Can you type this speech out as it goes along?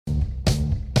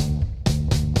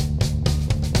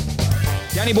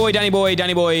Danny boy,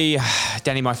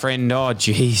 Danny, my friend. Oh,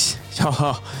 jeez.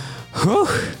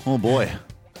 Oh boy,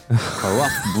 a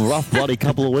rough bloody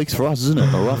couple of weeks for us, isn't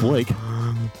it? A rough week.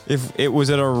 If it was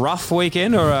it a rough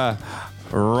weekend or a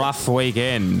rough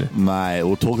weekend? Mate,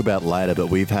 we'll talk about it later, but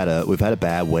we've had a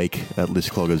bad week at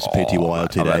List Cloggers PTY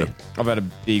Ltd.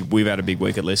 We've had a big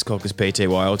week at List Cloggers PTY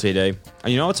Ltd.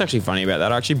 And you know what's actually funny about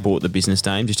that? I actually bought the business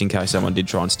name just in case someone did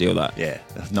try and steal that. Yeah,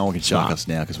 no one can shark us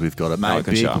now because we've got it, mate.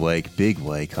 Big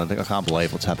week. I can't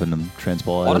believe what's happened and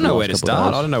transpired. I don't know where to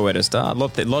start.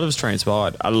 A lot has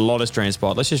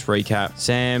transpired. Let's just recap.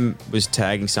 Sam was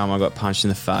tagging someone, got punched in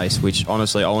the face, which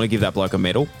honestly, I want to give that bloke a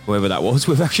medal, whoever that was.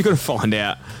 We've actually got to find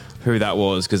out who that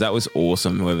was because that was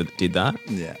awesome, whoever did that.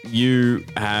 Yeah. You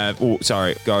have,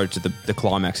 go to the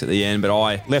climax at the end, but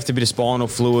I left a bit of spinal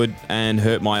fluid and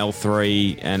hurt my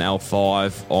L3 and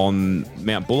L5 on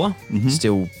Mount Buller. Mm-hmm.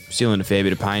 Still in a fair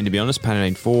bit of pain, to be honest.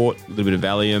 Panadine Fort, a little bit of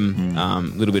Valium, a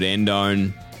little bit of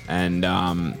Endone, and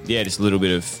just a little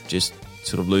bit of just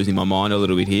sort of losing my mind a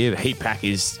little bit here. The heat pack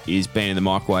is being in the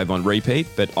microwave on repeat,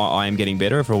 but I am getting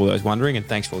better for all those wondering, and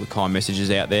thanks for all the kind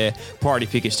messages out there. Priority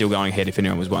pick is still going ahead if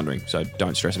anyone was wondering, so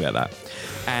don't stress about that.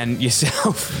 And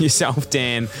yourself,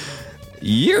 Dan,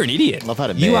 you're an idiot. I've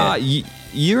had a man.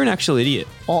 You're an actual idiot.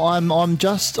 I'm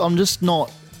just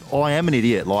not. I am an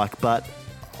idiot, but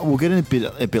we'll get in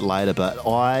a bit later. But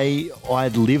I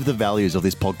live the values of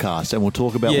this podcast, and we'll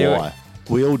talk about why.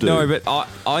 We all do. No, but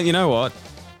I you know what?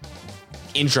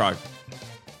 Intro. Buckley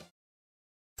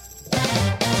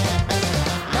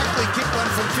kicked one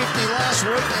from 50 last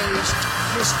week and he's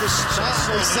missed the shot.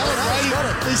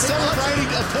 He's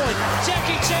celebrating a point.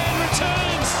 Jackie Chan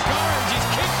returns. Gorham just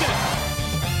kicked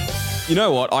it. You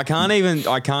know what? I can't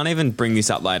even bring this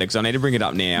up later because I need to bring it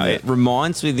up now. Yeah. It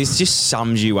reminds me, this just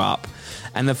sums you up.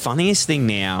 And the funniest thing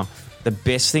now, the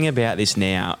best thing about this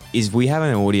now is we have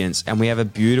an audience and we have a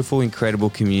beautiful, incredible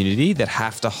community that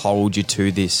have to hold you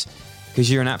to this. Because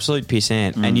you're an absolute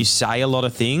pissant and you say a lot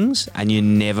of things and you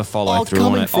never follow through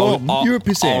on it. You're a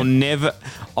pissant.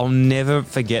 I'll never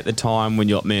forget the time when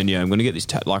you're like, man, I'm going to get this.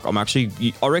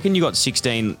 I reckon you got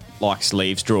 16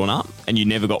 sleeves drawn up and you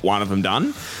never got one of them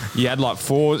done. You had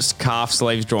 4 calf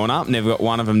sleeves drawn up, never got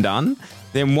one of them done.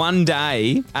 Then one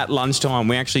day at lunchtime,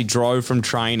 we actually drove from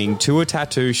training to a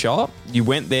tattoo shop. You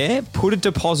went there, put a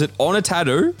deposit on a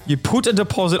tattoo.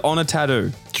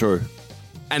 True.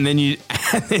 And then you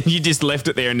just left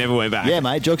it there and never went back. Yeah,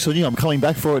 mate, joke's on you. I'm coming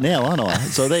back for it now, aren't I?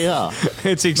 So there you are.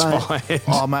 It's expired. Mate,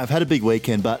 I've had a big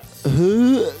weekend, but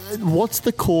what's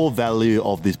the core value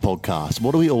of this podcast?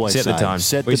 What do we always say? Set the tone.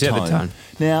 Set the tone.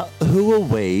 Now, who are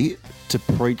we to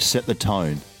preach set the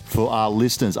tone? For our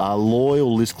listeners, our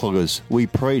loyal list cloggers, we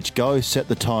preach, go set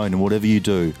the tone in whatever you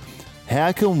do.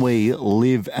 How can we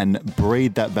live and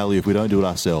breathe that value if we don't do it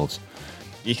ourselves?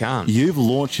 You can't. You've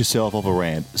launched yourself off a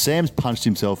rant. Sam's punched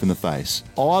himself in the face.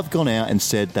 I've gone out and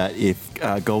said that if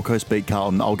Gold Coast beat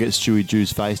Carlton, I'll get Stewie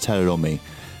Jew's face tattooed on me.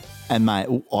 And, mate,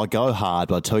 I go hard,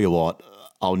 but I tell you what,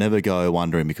 I'll never go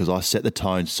wondering because I set the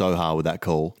tone so hard with that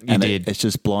call. You did. It's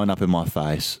just blown up in my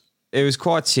face. It was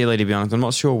quite silly, to be honest. I'm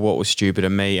not sure what was stupid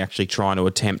of me actually trying to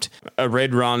attempt a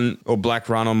red run or black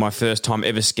run on my first time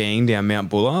ever skiing down Mount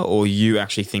Buller, or you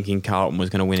actually thinking Carlton was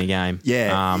going to win a game.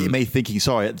 Yeah, me thinking,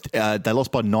 they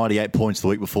lost by 98 points the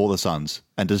week before the Suns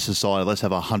and just decided let's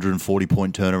have a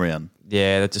 140-point turnaround.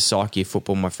 Yeah, that's a psyche of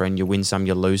football, my friend. You win some,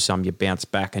 you lose some, you bounce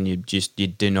back, and you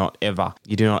do not ever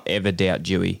doubt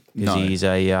Dewey because he's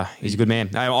a good man.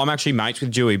 I'm actually mates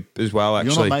with Dewey as well.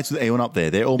 Actually, you're not mates with anyone up there.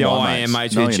 They're all my mates. I am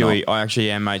mates with Dewey. I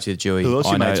actually am mates with Dewey. Who else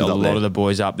are you mates with up there? A lot of the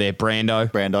boys up there. Brandon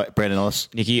Ellis,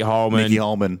 Nicky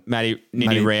Holman, Matty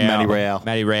Rao,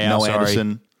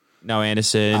 No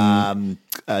Anderson,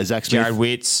 Zach Smith, Jared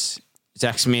Witts.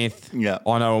 Zach Smith. Yeah.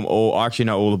 I know them all. I actually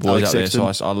know all the boys Alex up Sexton.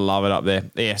 there, so I love it up there.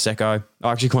 Yeah, Secco.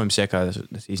 I actually call him Secco.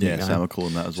 That's his nickname. Yeah, Sam will call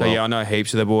him that as well. So, yeah, I know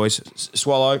heaps of the boys.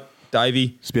 Swallow,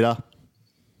 Davey. Spitter.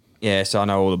 Yeah, so I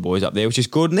know all the boys up there, which is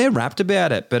good, and they're rapt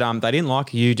about it. But they didn't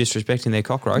like you disrespecting their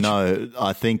cockroach. No,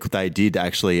 I think they did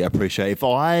actually appreciate.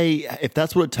 If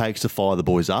that's what it takes to fire the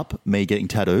boys up, me getting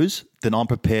tattoos, then I'm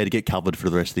prepared to get covered for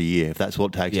the rest of the year. If that's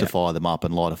what it takes to fire them up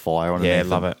and light a fire on it. Yeah,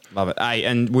 love it. Hey,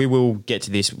 and we will get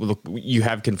to this. Look, you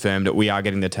have confirmed that we are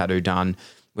getting the tattoo done.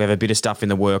 We have a bit of stuff in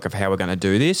the work of how we're going to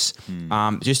do this.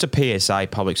 Just a PSA,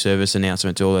 public service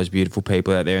announcement to all those beautiful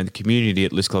people out there in the community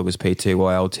at List Cloggers PTY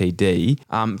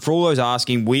Ltd. For all those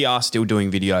asking, we are still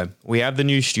doing video. We have the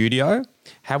new studio.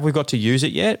 Have we got to use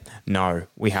it yet? No,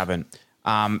 we haven't.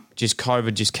 Just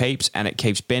COVID just keeps, and it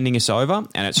keeps bending us over,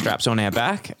 and it straps on our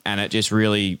back, and it just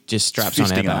really straps on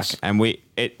our back. And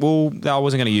I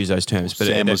wasn't going to use those terms, but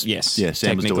Sam was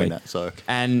technically. doing that. So,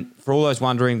 and for all those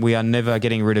wondering, we are never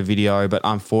getting rid of video, but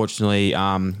unfortunately,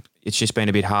 it's just been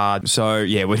a bit hard. So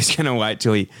yeah, we're just going to wait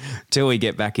till we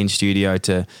get back in studio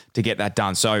to get that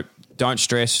done. So don't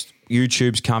stress.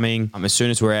 YouTube's coming. As soon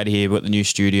as we're out of here, we've got the new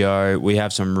studio. We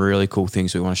have some really cool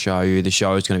things we want to show you. The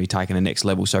show is going to be taking the next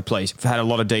level. So please, I've had a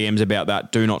lot of DMs about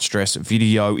that. Do not stress.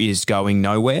 Video is going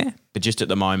nowhere. But just at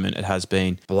the moment, it has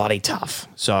been bloody tough.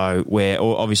 So we're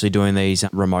obviously doing these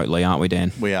remotely, aren't we,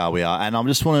 Dan? We are. And I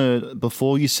just want to,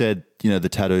 before you said, the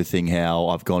tattoo thing, how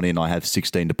I've gone in, I have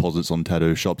 16 deposits on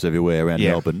tattoo shops everywhere around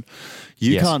Melbourne.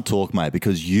 You can't talk, mate,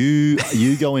 because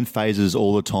you go in phases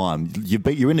all the time.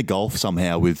 You're into golf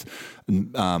somehow with Rick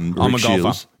I'm a golfer.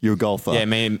 Shields. You're a golfer. Yeah,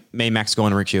 me, Max,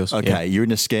 going to Rick Shields. Okay, Yeah. you're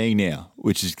into skiing now,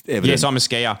 which is evident. Yes, I'm a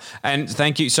skier. And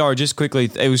thank you. Sorry, just quickly,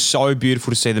 it was so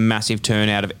beautiful to see the massive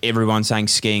turnout of everyone saying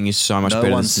skiing is so much better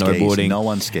than snowboarding. No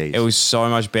one skis. It was so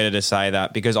much better to say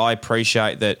that because I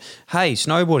appreciate that, hey,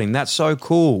 snowboarding, that's so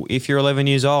cool. If you're 11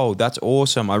 years old, that's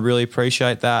awesome. I really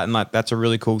appreciate that. And that's a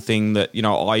really cool thing that,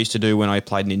 I used to do when I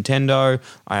played Nintendo.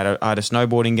 I had a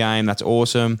snowboarding game. That's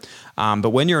awesome.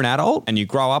 But when you're an adult and you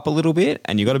grow up a little bit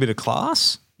and you got a bit of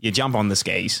class, you jump on the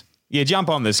skis.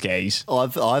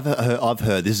 I've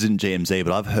heard, this isn't GMZ,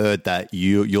 but I've heard that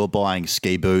you're buying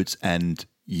ski boots and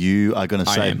you are going to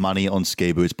save money on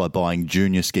ski boots by buying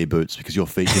junior ski boots because your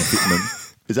feet can fit in them.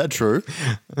 Is that true?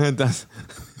 It does.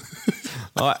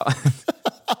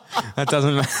 That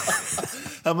doesn't matter.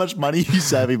 How much money are you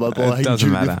saving by buying It doesn't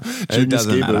junior, matter. junior It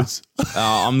doesn't ski matter. boots?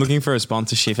 I'm looking for a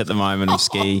sponsorship at the moment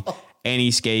of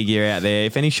any ski gear out there.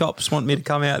 If any shops want me to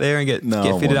come out there and get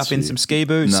fitted up in some ski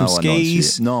boots, some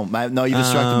skis. No, mate, you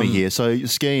distracted me here. So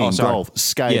skiing, golf,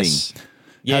 skating. Yes.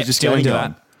 Yeah, How's your still skating into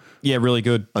going? that. Yeah, really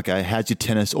good. Okay, how's your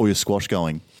tennis or your squash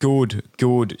going? Good.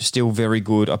 Still very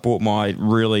good. I bought my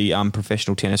really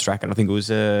professional tennis racket. I think it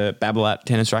was a Babolat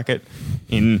tennis racket.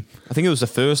 I think it was the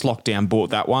first lockdown.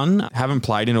 Bought that one. Haven't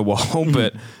played in a while,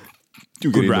 but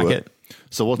good racket.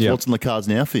 So what's in the cards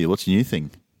now for you? What's your new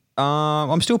thing?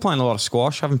 I'm still playing a lot of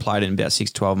squash. Haven't played it in about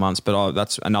 6-12 months, but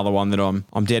that's another one that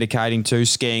I'm dedicating to.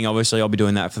 Skiing, obviously, I'll be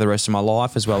doing that for the rest of my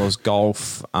life, as well as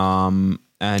golf.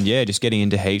 And yeah, just getting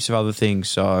into heaps of other things.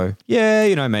 So yeah,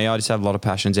 you know me, I just have a lot of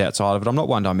passions outside of it. I'm not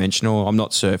one-dimensional. I'm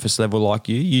not surface level like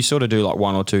you. You sort of do like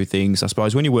one or two things. I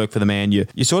suppose when you work for the man, you're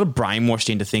sort of brainwashed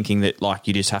into thinking that like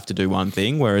you just have to do one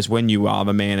thing. Whereas when you are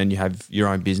the man and you have your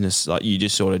own business, like you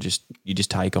just sort of you just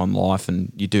take on life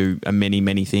and you do many,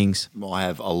 many things. I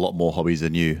have a lot more hobbies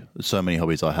than you. There's so many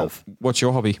hobbies I have. What's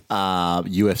your hobby?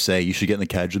 UFC. You should get in the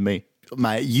cage with me.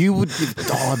 Mate, you would.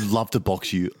 I'd love to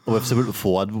box you. I've said it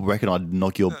before. I reckon I'd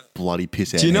knock your bloody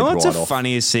piss out. Do you know what's right the off.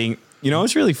 funniest thing? You know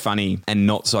what's really funny and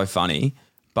not so funny,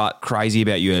 but crazy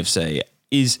about UFC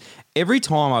is every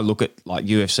time I look at like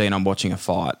UFC and I'm watching a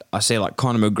fight, I see like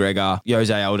Conor McGregor,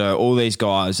 Jose Aldo, all these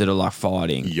guys that are like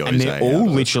fighting, and they're all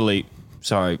literally.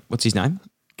 Sorry, what's his name?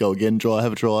 Go again.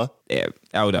 Have a try. Yeah,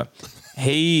 Aldo.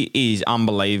 He is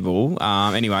unbelievable.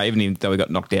 Anyway, even though he got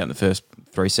knocked out in the first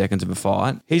 3 seconds of a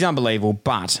fight, he's unbelievable.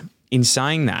 But in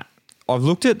saying that, I've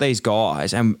looked at these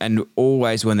guys and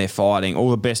always when they're fighting,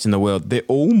 all the best in the world, they're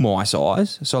all my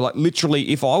size. So like literally,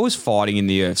 if I was fighting in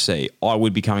the UFC, I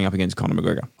would be coming up against Conor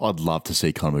McGregor. I'd love to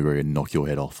see Conor McGregor knock your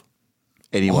head off.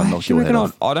 Anyone knock your head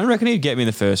off. I don't reckon he'd get me in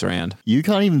the first round. You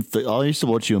can't even. I used to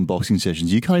watch you in boxing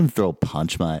sessions. You can't even throw a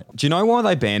punch, mate. Do you know why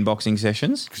they banned boxing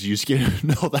sessions? Because you used to get.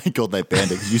 No, thank God they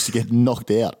banned it. Because you used to get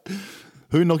knocked out.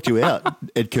 Who knocked you out?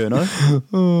 Ed Kerno?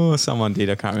 Oh, someone did.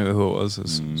 I can't remember who it was.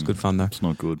 It was good fun though. It's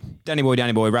not good. Danny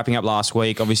Boy, wrapping up last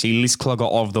week. Obviously, list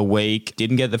clogger of the week.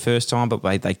 Didn't get it the first time, but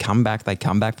they come back. They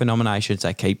come back for nominations.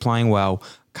 They keep playing well.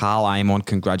 Carl Amon,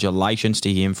 congratulations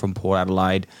to him from Port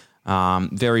Adelaide.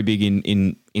 Very big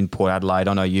in Port Adelaide.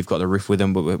 I know you've got the riff with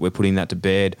him, but we're putting that to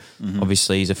bed. Mm-hmm.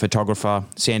 Obviously, he's a photographer,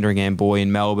 Sandringham boy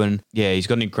in Melbourne. Yeah, he's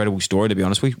got an incredible story, to be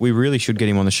honest. We really should get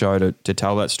him on the show to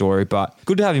tell that story, but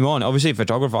good to have him on. Obviously, a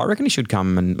photographer. I reckon he should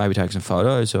come and maybe take some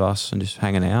photos of us and just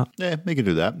hanging out. Yeah, he can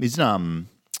do that.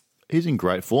 He's in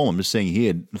great form. I'm just seeing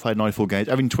here, played 94 games,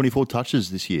 having 24 touches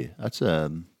this year.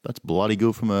 That's bloody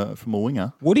good from a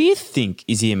winger. What do you think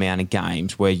is the amount of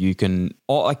games where you can,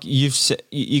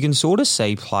 you can sort of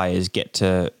see players get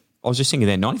to? I was just thinking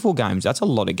there, 94 games. That's a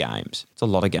lot of games. It's a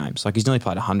lot of games. Like he's nearly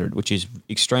played 100, which is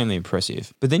extremely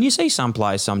impressive. But then you see some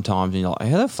players sometimes, and you're like,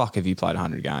 how the fuck have you played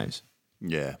 100 games?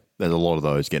 Yeah, there's a lot of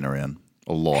those getting around.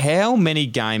 A lot. How many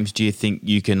games do you think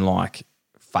you can like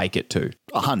fake it to?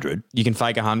 100. You can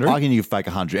fake 100? I reckon you can fake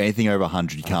 100. Anything over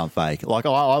 100 you can't fake. Like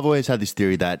I've always had this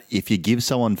theory that if you give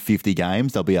someone 50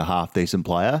 games, they'll be a half decent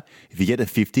player. If you get to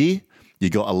 50, you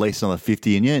got at least another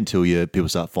 50 in you until people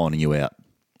start finding you out.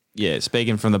 Yeah,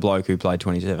 speaking from the bloke who played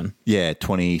 27. Yeah,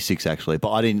 26 actually.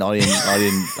 But I didn't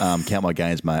count my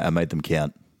games, mate. I made them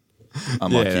count.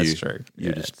 Unlike Yeah, that's you. true. You're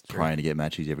Yeah, just that's true. trying to get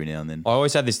matches every now and then. I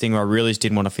always had this thing where I really just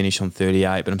didn't want to finish on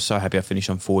 38, but I'm so happy I finished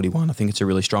on 41. I think it's a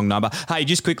really strong number. Hey,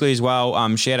 just quickly as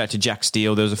well, shout out to Jack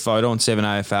Steele. There was a photo on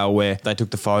 7AFL where they took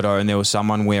the photo and there was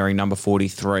someone wearing number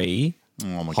 43 Oh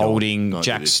my God. holding Don't do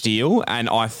Jack this. Steele. And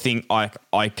I think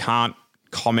I can't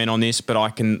comment on this, but I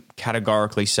can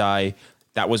categorically say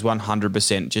that was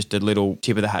 100% just a little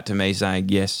tip of the hat to me saying,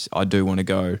 yes, I do want to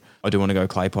go. I do want to go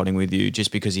clay potting with you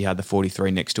just because he had the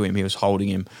 43 next to him. He was holding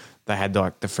him. They had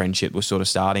like the friendship was sort of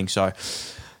starting. So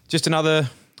just another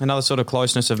sort of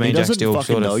closeness of me He and Jack doesn't Steele fucking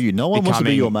sort of know you. No one wants to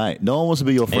be becoming- your mate. No one wants to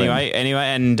be your friend. Anyway,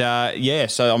 and yeah,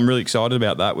 so I'm really excited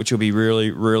about that, which will be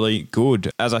really, really good.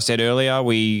 As I said earlier,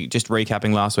 we just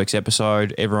recapping last week's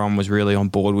episode, everyone was really on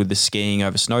board with the skiing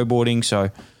over snowboarding,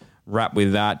 so wrap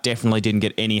with that. Definitely didn't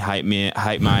get any hate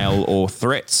mail or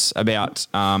threats about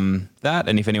that.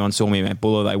 And if anyone saw me in Mount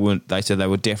Buller, they said they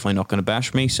were definitely not going to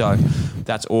bash me. So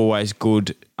that's always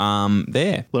good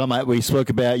there. Well, mate, we spoke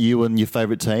about you and your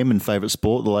favourite team and favourite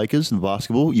sport, the Lakers and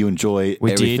basketball. You enjoy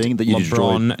We everything did. that you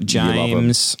LeBron enjoy.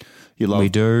 James. You love we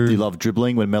do. You love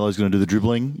dribbling when Melo's going to do the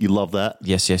dribbling. You love that.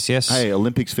 Yes. Hey,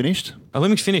 Olympics finished.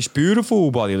 Olympics finished.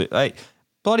 Beautiful body.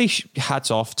 Bloody hats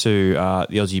off to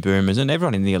the Aussie Boomers and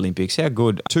everyone in the Olympics. How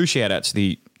good. Two shout outs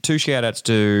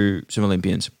to some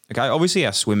Olympians. Okay, obviously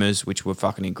our swimmers, which were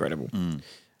fucking incredible.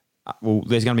 Well,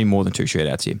 there's going to be more than two shout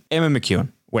outs here. Emma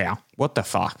McEwen. Wow. What the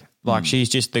fuck? Like, she's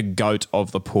just the goat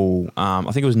of the pool. I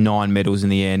think it was 9 medals in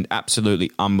the end. Absolutely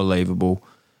unbelievable.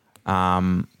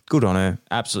 Good on her.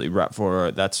 Absolutely rap for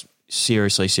her. That's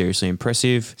seriously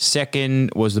impressive.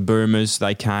 Second was the Boomers.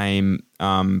 They came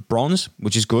bronze,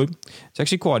 which is good. It's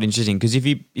actually quite interesting because if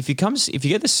you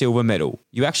get the silver medal,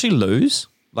 you actually lose.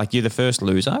 Like, you're the first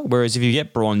loser. Whereas if you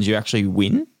get bronze, you actually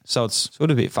win. So it's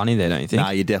sort of a bit funny there, don't you think? Nah,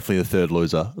 you're definitely the third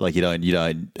loser. Like, you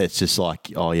don't. It's just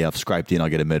like, oh yeah, I've scraped in, I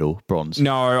get a medal, bronze.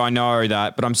 No, I know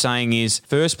that, but I'm saying is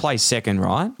first place second,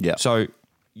 right? Yeah. So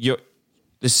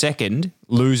the second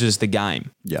loses the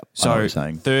game. Yeah, I know So what you're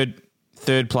saying.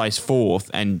 third place fourth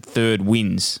and third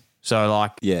wins. So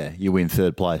like, Yeah, you win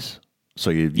third place,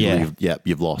 so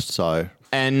you've lost. So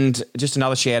and just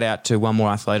another shout out to one more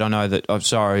athlete. I know that I'm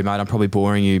sorry, mate. I'm probably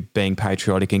boring you being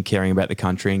patriotic and caring about the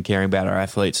country and caring about our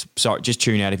athletes. Sorry, just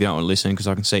tune out if you don't want to listen because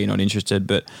I can see you're not interested.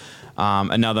 But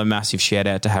another massive shout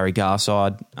out to Harry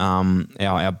Garside,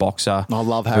 our boxer. I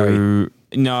love Harry.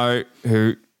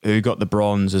 Who got the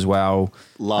bronze as well.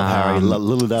 Love Harry,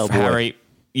 Lilydale boy.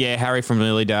 Harry from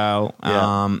Lilydale.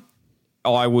 Yeah.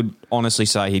 I would honestly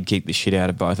say he'd kick the shit out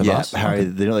of both of Yeah, us. Harry. I You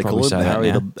know they probably call say him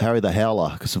that Harry now. the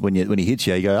Howler because when he hits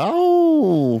you, you go,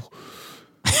 oh.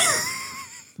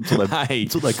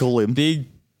 That's what they call him.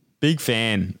 Big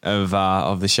fan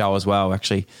of the show as well.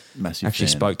 Actually Massive fan.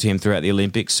 spoke to him throughout the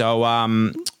Olympics. So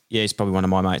yeah, he's probably one of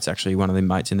my mates. Actually, one of the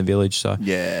mates in the village. So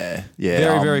Yeah.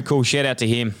 very cool. Shout out to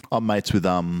him. I'm mates with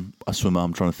a swimmer.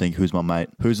 I'm trying to think who's my mate.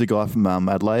 Who's the guy from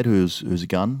Adelaide who's a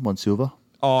gun, won silver?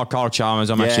 Oh, Kyle Chalmers.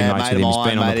 I'm actually Yeah, mates mate with him. of He's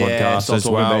been mine, on the mate, yeah. podcast Stop as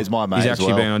talking well. about he's my mate He's as actually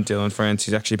well. been on Dylan Friends.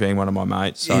 He's actually been one of my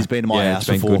mates. So, He's been to my yeah, house it's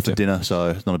been before good for to- dinner, so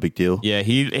it's not a big deal. Yeah,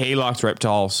 he likes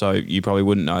reptiles, so you probably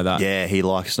wouldn't know that. Yeah, he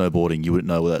likes snowboarding. You wouldn't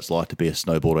know what that's like to be a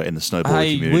snowboarder in the snowboarding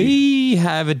Hey, community. we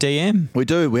have a DM. We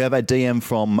do. We have a DM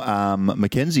from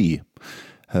Mackenzie.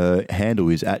 Her handle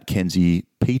is at Kenzie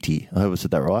Peaty. I hope I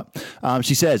said that right.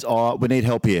 She says, we need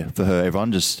help here for her,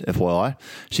 everyone, just FYI.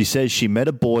 She says she met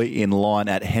a boy in line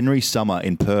at Henry Summer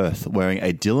in Perth wearing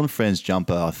a Dylan Friends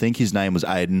jumper. I think his name was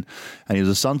Aiden, and he was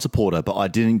a Sun supporter, but I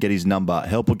didn't get his number.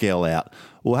 Help a girl out.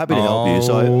 We're happy to help you.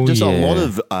 So just a lot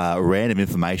of random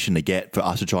information to get for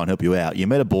us to try and help you out. You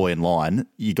met a boy in line.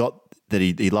 You got that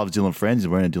he loves Dylan Friends. He's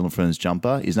wearing a Dylan Friends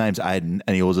jumper. His name's Aiden,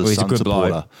 and he was a he's a Sun good supporter.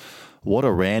 bloke. What a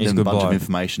He's a random good bunch of bloke.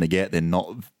 information to get. They're not,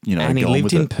 And he going lived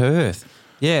with in it. Perth.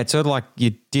 Yeah, it's sort of like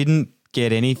you didn't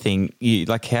get anything.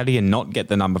 Like, how do you not get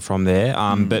the number from there?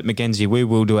 But Mackenzie, we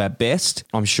will do our best.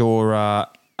 I'm sure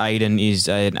Aiden is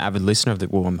an avid listener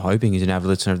I'm hoping he's an avid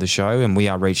listener of the show, and we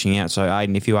are reaching out. So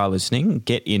Aiden, if you are listening,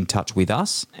 get in touch with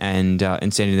us and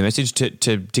send in the message.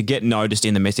 To get noticed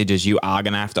in the messages, you are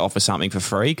going to have to offer something for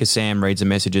free because Sam reads the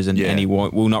messages and he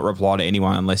will not reply to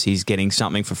anyone unless he's getting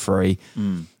something for free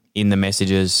in the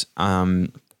messages.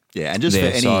 Yeah, and just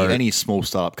there, for so- any small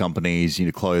startup companies,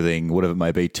 clothing, whatever it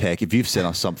may be, tech, if you've sent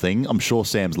us something, I'm sure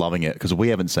Sam's loving it because we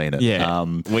haven't seen it. Yeah,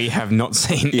 we have not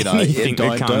seen anything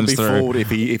don't that comes be through. fooled if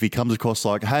he comes across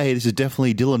like, hey, this is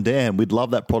definitely Dylan Dam. We'd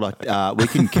love that product. We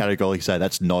can categorically say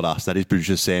that's not us. That is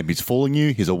producer Sam. He's fooling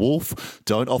you. He's a wolf.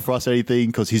 Don't offer us anything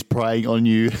because he's preying on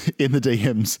you in the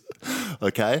DMs.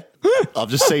 Okay? I've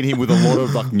just seen him with a lot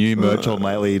of like new merch on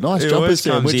lately. Nice jumpers,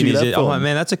 Sam. Where'd you get that I'm from? like,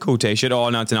 man, that's a cool T-shirt. Oh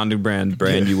no, it's an underground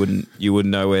brand. You wouldn't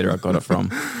know where I got it from.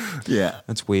 Yeah.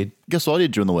 That's weird. Guess what I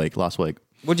did during the week, last week?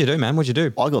 What'd you do, man? What'd you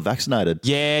do? I got vaccinated.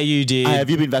 Yeah, you did. Hey, have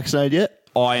you been vaccinated yet?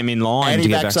 I am in line to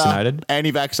get vaccinated.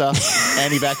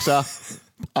 Anti-vaxxer.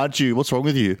 Aren't you? What's wrong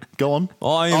with you? Go on.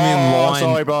 I am in line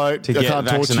sorry, bro. to I get can't talk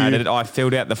to you. vaccinated. I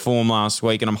filled out the form last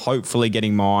week and I'm hopefully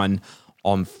getting mine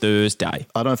on Thursday.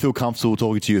 I don't feel comfortable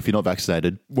talking to you if you're not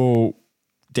vaccinated. Well,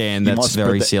 Dan, You might that's spread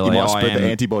very the- silly. You might spread the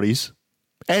antibodies.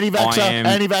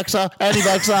 Anti-vaxxer.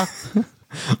 Anti-vaxxer.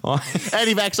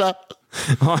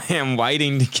 I am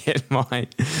waiting to get my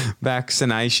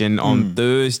vaccination on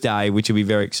Thursday, which will be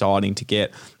very exciting to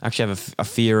get. I actually have a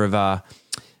fear of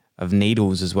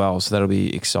needles as well, so that'll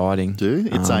be exciting. Dude,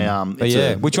 it's But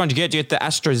yeah, which one did you get? Did you get the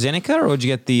AstraZeneca or did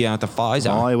you get the Pfizer?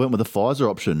 I went with the Pfizer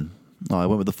option. And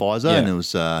it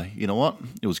was, you know what?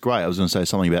 It was great. I was going to say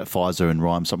something about Pfizer and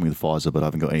rhyme something with Pfizer, but I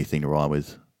haven't got anything to rhyme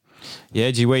with. Yeah,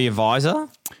 do you wear your visor?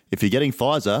 If you're getting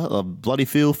Pfizer, I bloody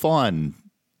feel fine.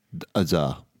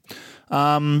 So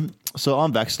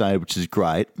I'm vaccinated, which is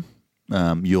great.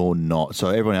 You're not. So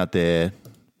everyone out there,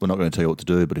 we're not going to tell you what to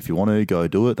do, but if you want to, go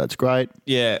do it. That's great.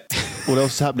 Yeah. What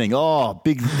else is happening? Oh,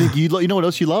 big. You know what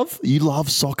else you love? You love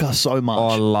soccer so much.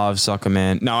 I love soccer,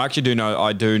 man. No, I actually do know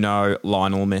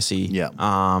Lionel Messi. Yeah.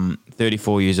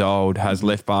 34 years old, has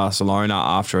left Barcelona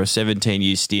after a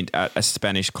 17-year stint at a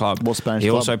Spanish club. What Spanish He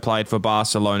club? also played for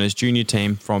Barcelona's junior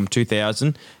team from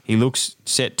 2000. He looks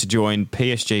set to join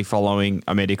PSG following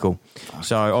a medical.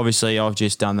 So obviously I've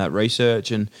just done that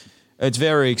research and it's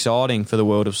very exciting for the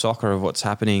world of soccer of what's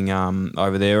happening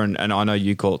over there. And I know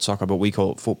you call it soccer, but we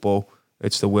call it football.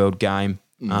 It's the world game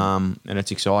and it's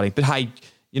exciting. But hey,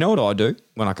 you know what I do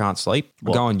when I can't sleep?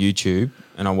 What? I go on YouTube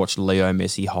and I watch Leo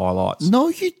Messi highlights. No,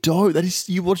 you don't. That is,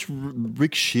 you watch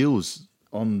Rick Shields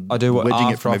on. I do wedging it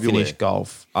after from I everywhere. finish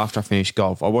golf. After I finish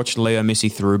golf, I watch Leo Messi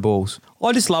through balls.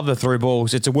 I just love the through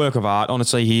balls. It's a work of art.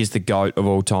 Honestly, he is the GOAT of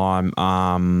all time.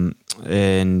 I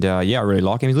really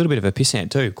like him. He's a little bit of a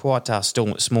pissant too. Quite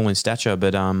still small in stature,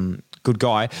 but good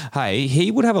guy. Hey,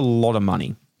 he would have a lot of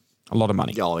money. A lot of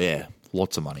money. Oh yeah,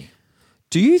 lots of money.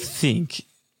 Do you think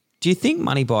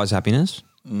money buys happiness?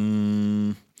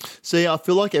 See, I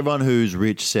feel like everyone who's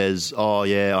rich says, "Oh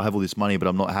yeah, I have all this money, but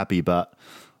I'm not happy." But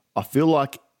I feel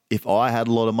like if I had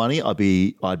a lot of money, I'd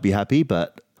be happy.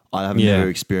 But I haven't never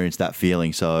experienced that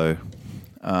feeling. So,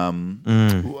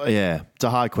 yeah, it's a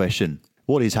hard question.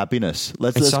 What is happiness?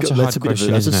 That's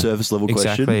a surface level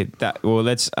question.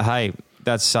 Exactly.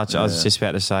 I was just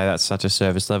about to say that's such a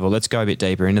surface level. Let's go a bit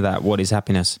deeper into that. What is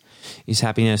happiness?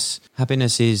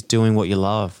 Happiness is doing what you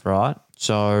love, right?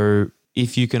 So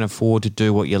if you can afford to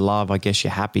do what you love, I guess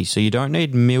you're happy. So you don't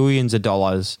need millions of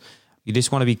dollars. You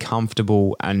just want to be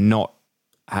comfortable and not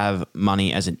have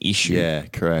money as an issue. Yeah,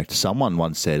 correct. Someone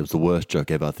once said, it was the worst joke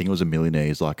ever. I think it was a millionaire.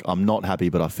 He's like, "I'm not happy,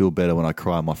 but I feel better when I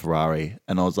cry on my Ferrari."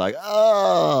 And I was like,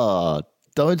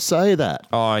 don't say that.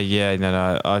 Oh, yeah,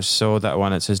 no. I saw that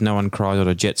one. It says no one cries on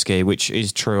a jet ski, which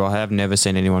is true. I have never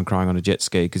seen anyone crying on a jet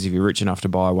ski because if you're rich enough to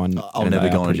buy one, I'll never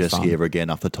go on a jet ski ever again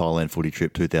after Thailand footy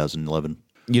trip 2011.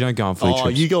 You don't go on footy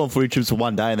trips. You go on footy trips for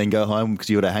one day and then go home because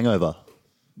you got a hangover.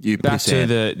 You Back pissant.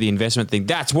 to the investment thing.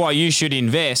 That's why you should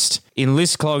invest in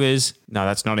list cloggers. No,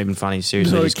 that's not even funny.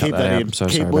 Seriously, No, just cut keep that that out. in. I'm so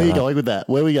Keep, sorry where are you about that. going with that?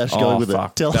 Where are we actually going with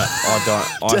fuck. it? Tell I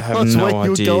have tell us no where you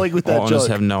were idea. going with that I honestly joke.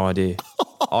 have no idea.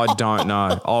 I don't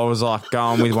know. I was like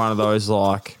going with one of those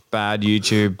like bad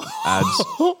YouTube ads.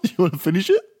 You want to finish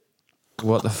it?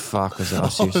 What the fuck was that? I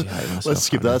seriously hate myself. Let's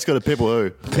skip that. right Let's go to people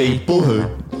who. People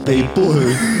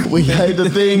who. We hate the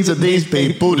things that these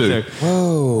people do. now.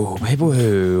 Whoa, people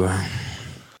who.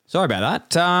 Sorry about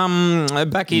that.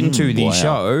 Back into the wow.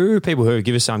 show. People who,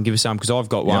 give us some, because I've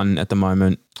got one at the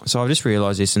moment. So I've just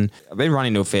realised this, and I've been running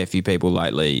into a fair few people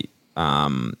lately.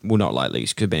 Well, not lately,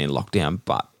 because I've been in lockdown,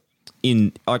 but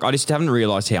I just haven't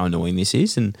realised how annoying this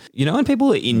is. And, when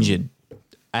people are injured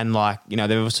and, they've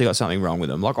obviously got something wrong with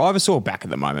them. Like, I have a sore back at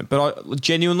the moment, but I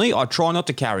try not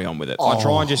to carry on with it. I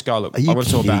try and just go, look, Are you I've got a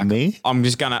sore kidding back. me? I'm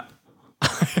just going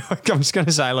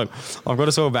to say, look, I've got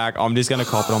a sore back. I'm just going to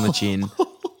cop it on the chin.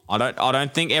 I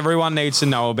don't think everyone needs to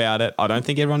know about it.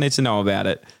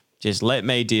 Just let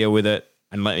me deal with it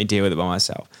and let me deal with it by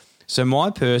myself. So my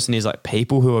person is like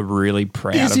people who are really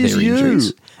proud This of their is you.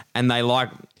 injuries and they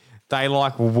want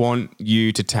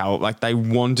you to tell, they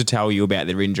want to tell you about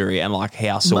their injury and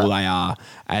how sore they are.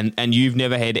 And you've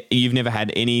never had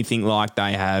anything like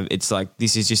they have. It's like,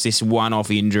 this is just this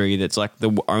one-off injury that's they're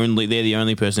the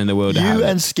only person in the world to have You it.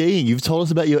 and skiing. You've told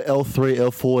us about your L3,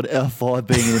 L4, and L5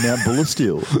 being in Mount Buller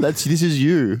still. This is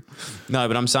you. No,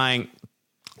 but I'm saying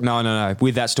No.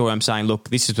 With that story, I'm saying, look,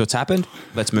 this is what's happened.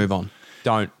 Let's move on.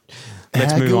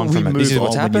 Let's How move can on we from it. This is move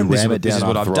what's on when you happened. This ram is it down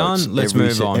what our I've throats done. Let's every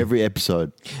move on. Every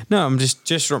episode. No, I'm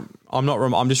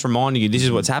just reminding you. This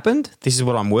is what's happened. This is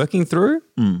what I'm working through.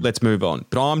 Let's move on.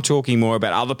 But I'm talking more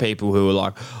about other people who are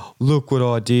like, look what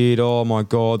I did. Oh my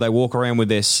God. They walk around with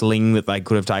their sling that they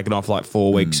could have taken off like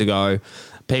 4 weeks ago.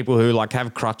 People who like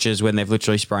have crutches when they've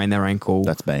literally sprained their ankle.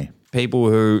 That's me. People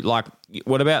who like,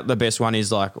 what about the best one is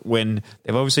like when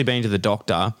they've obviously been to the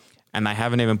doctor and they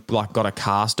haven't even like got a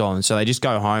cast on. So they just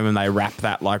go home and they wrap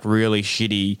that like really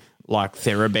shitty like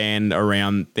TheraBand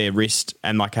around their wrist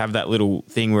and like have that little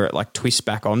thing where it like twists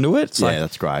back onto it. It's like,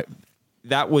 That's great.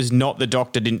 that was not, the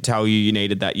doctor didn't tell you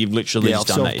needed that. You've literally just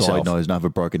I've done that yourself. self-diagnosed and I have a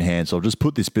broken hand, so I'll just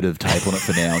put this bit of tape on it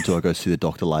for now until I go see the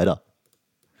doctor later.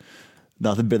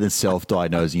 Nothing better than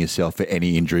self-diagnosing yourself for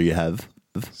any injury you have.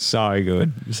 So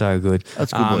good. So good.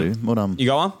 That's good, buddy. Well, You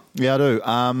go on? Yeah, I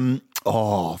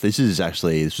do. This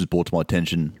was brought to my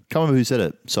attention. Can't remember who said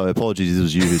it, so apologies if it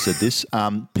was you who said this.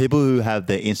 People who have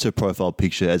their Insta profile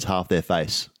picture as half their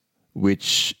face,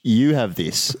 which you have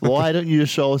this. Why don't you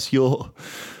just show us your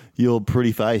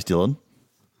pretty face, Dylan?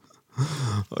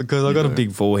 Because I've got a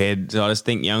big forehead, so I just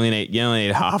think you only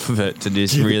need half of it to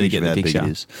just really get the picture.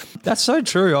 That's so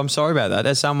true. I'm sorry about that.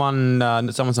 There's someone's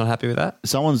not happy with that.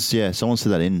 Someone said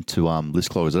that into list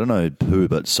cloggers. I don't know who,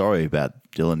 but sorry about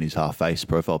Dylan, his half face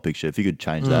profile picture. If you could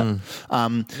change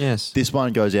that. Yes. This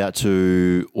one goes out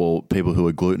to people who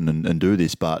are gluten and do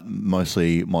this, but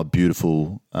mostly my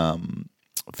beautiful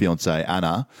fiance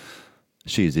Anna.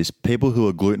 She is this. People who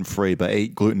are gluten free but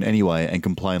eat gluten anyway and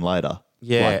complain later.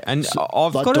 Yeah, and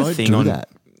I've got a thing on that.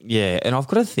 Yeah, and I've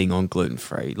got a thing on gluten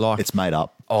free. Like It's made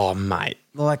up. oh mate,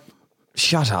 like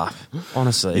shut up.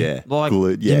 Honestly, Yeah, like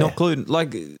yeah. you're not gluten.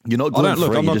 Like You're not I don't- gluten free. look,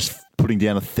 I'm You're not- just putting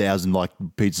down 1,000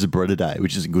 pieces of bread a day,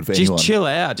 which isn't good for Just anyone. chill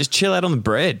out. Just chill out on the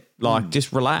bread. Like,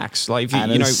 just relax. Like, if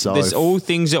And you know, it's so there's all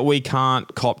things that we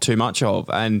can't cop too much of,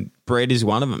 and bread is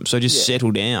one of them. So just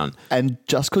settle down. And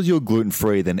just because you're gluten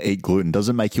free, then eat gluten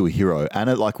doesn't make you a hero. And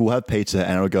we'll have pizza,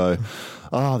 and it'll go,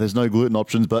 there's no gluten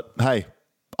options, but hey,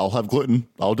 I'll have gluten.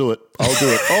 I'll do it.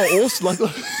 Oh, awesome! Like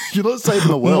you're not saving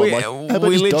the world. We, Like, how about we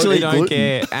just literally eat don't gluten?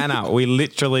 care, Anna. We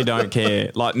literally don't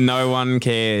care. Like, no one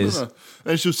cares.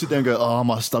 And she'll sit there and go, "Oh,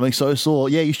 my stomach's so sore."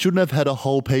 Yeah, you shouldn't have had a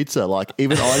whole pizza. Like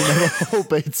even I didn't have a whole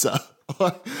pizza.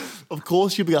 Of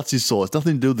course, your guts is sore. It's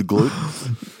nothing to do with the gluten.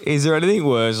 Is there anything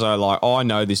worse? So, like, I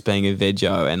know this being a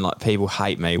veggie, and like people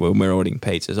hate me when we're ordering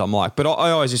pizzas. I'm like, but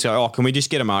I always just go, can we just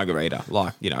get a margarita?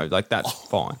 Like, like that's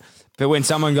fine. But when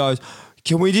someone goes,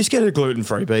 can we just get a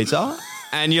gluten-free pizza?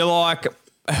 And you're like,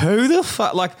 who the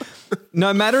fuck? Like,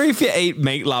 no matter if you eat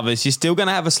meat lovers, you're still going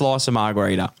to have a slice of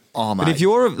margarita. Oh, mate. But if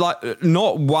you're like,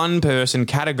 not one person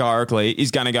categorically is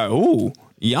going to go, ooh,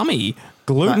 yummy,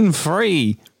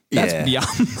 gluten-free. That's yum.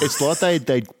 It's like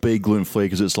they'd be gluten free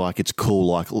because it's like it's cool.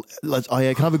 Like, can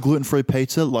I have a gluten free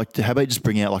pizza? Like, how about you just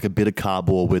bring out like a bit of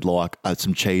cardboard with like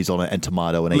some cheese on it and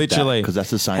tomato and eat Literally. that because that's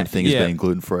the same thing as being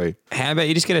gluten free. How about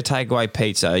you just get a takeaway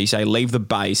pizza? You say leave the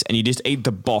base and you just eat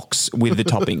the box with the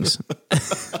toppings.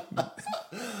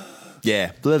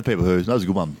 Yeah, they're the people who. That was a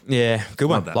good one. Yeah, good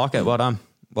one. that. Like it. Well done.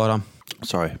 Well done.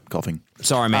 Sorry, coughing.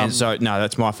 Sorry, man. No,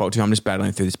 that's my fault too. I'm just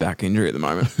battling through this back injury at the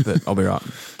moment, but I'll be right.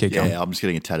 Keep going. Yeah, I'm just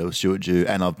getting a tattoo of Stuart Jew,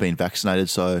 and I've been vaccinated,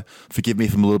 so forgive me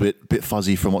if I'm a little bit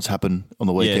fuzzy from what's happened on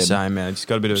the weekend. Yeah, same, man. Just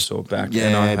got a bit of a sore back. Yeah,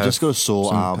 and I I've have just got a sore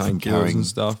some arm from painkillers and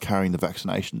stuff. carrying the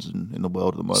vaccinations in the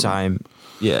world at the moment. Same.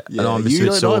 Yeah. Yeah, And I'm just you a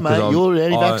bit don't sore know, mate. You're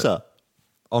an anti-vaxxer.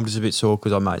 I'm just a bit sore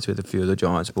because I'm mates with a few of the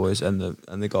Giants boys and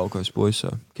the Gold Coast boys.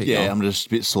 So keep Yeah, going. I'm just a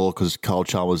bit sore because Kyle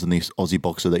Chalmers and this Aussie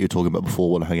boxer that you're talking about before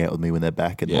want to hang out with me when they're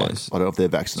back. And Yes. I don't know if they're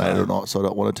vaccinated or not, so I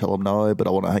don't want to tell them no, but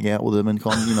I want to hang out with them and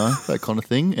that kind of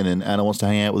thing. And then Anna wants to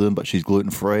hang out with them, but she's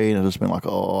gluten free, and I've just been like,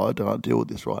 I don't deal with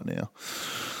this right now.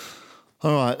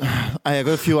 All right, hey, I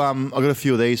got a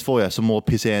few of these for you. Some more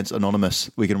Piss Ants Anonymous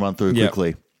we can run through Yep.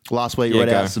 quickly. Last week, we Yeah,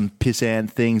 read go. out some pissant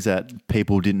things that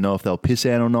people didn't know if they were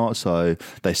pissant or not, so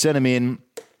they sent them in.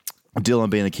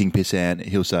 Dylan being the king pissant,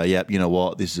 he'll say, yep, you know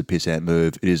what, this is a pissant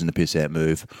move. It isn't a pissant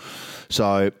move.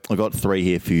 So I got 3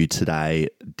 here for you today,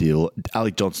 Dill.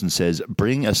 Alec Johnson says,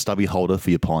 bring a stubby holder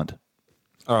for your pint.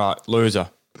 All right, loser.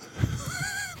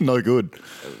 No good.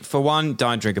 For one,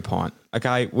 don't drink a pint.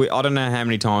 Okay, I don't know how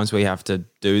many times we have to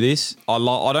do this. I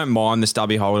don't mind the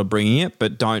stubby holder bringing it,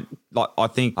 but don't like. I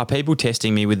think are people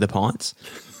testing me with the pints?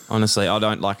 Honestly, I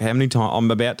don't like how many times I'm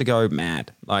about to go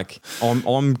mad. Like I'm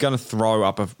going to throw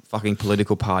up a fucking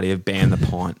political party of ban the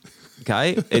pint.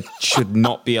 Okay, it should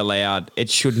not be allowed. It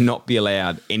should not be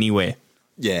allowed anywhere.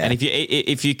 Yeah. And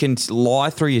if you can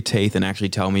lie through your teeth and actually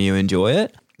tell me you enjoy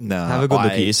it, No, Have a good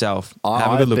look at yourself.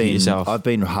 Have a good look at yourself. I've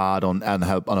been hard on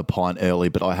a pint early,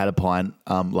 but I had a pint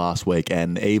last week,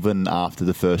 and even after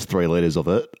the first 3 litres of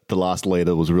it, the last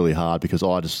litre was really hard because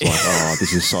I just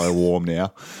this is so warm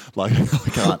now. Like I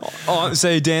can't. Oh,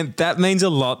 so Dan, that means a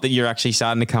lot that you're actually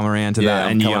starting to come around to that,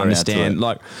 I'm and you coming around to understand.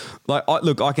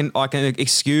 it. I can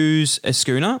excuse a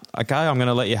schooner. Okay, I'm going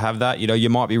to let you have that. You know, you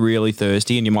might be really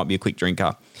thirsty and you might be a quick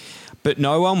drinker, but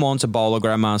no one wants a bowl of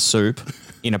grandma's soup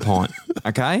in a pint.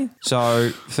 Okay,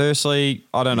 so firstly,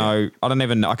 I don't know.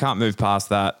 I can't move past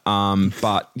that.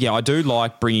 But yeah, I do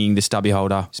like bringing the stubby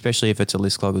holder, especially if it's a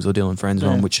List Cloggers or Dylan Friends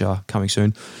one, which are coming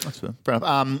soon. That's fair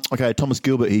enough. Okay, Thomas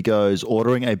Gilbert, he goes,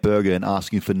 ordering a burger and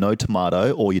asking for no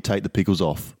tomato or you take the pickles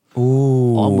off.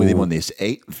 Ooh, I'm with him on this.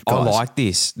 I like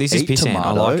this. This is pissant.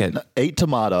 I like it. Eat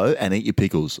tomato and eat your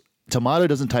pickles. Tomato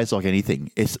doesn't taste like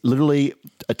anything. It's literally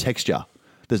a texture.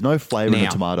 There's no flavour in the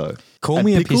tomato. Call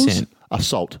me a pissant. Are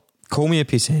salt. Call me a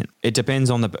pissant. It depends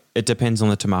on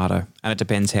the tomato, and it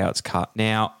depends how it's cut.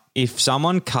 Now, if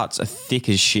someone cuts a thick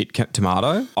as shit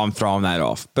tomato, I'm throwing that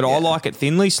off. But I like it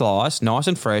thinly sliced, nice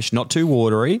and fresh, not too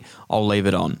watery. I'll leave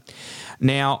it on.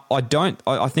 Now, I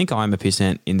think I'm a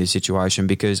pissant in this situation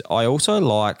because I also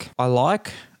like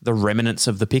the remnants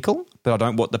of the pickle, but I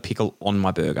don't want the pickle on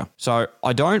my burger. So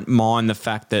I don't mind the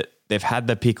fact that they've had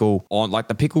the pickle on, like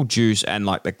the pickle juice and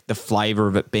like the flavour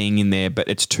of it being in there, but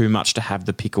it's too much to have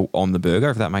the pickle on the burger,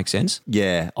 if that makes sense.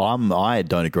 Yeah, I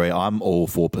don't agree. I'm all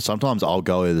for, but sometimes I'll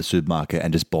go to the supermarket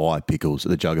and just buy pickles,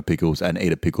 the jug of pickles, and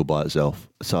eat a pickle by itself.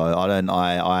 So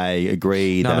I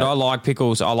agree. No, but I like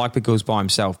pickles. I like pickles by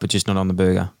himself, but just not on the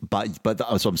burger. But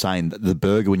that's what I'm saying. The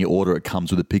burger, when you order it,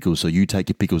 comes with the pickles. So you take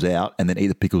your pickles out and then eat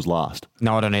the pickles last.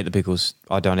 No, I don't eat the pickles.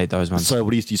 I don't eat those ones. So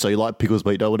what do you? So you like pickles,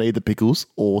 but you don't want to eat the pickles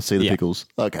or see the pickles?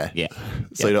 Okay. Yeah.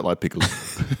 So you don't like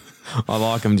pickles. I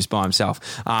like him just by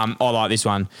himself. I like this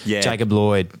one. Yeah. Jacob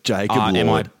Lloyd. Lloyd. Am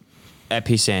I a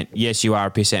pissant? Yes, you are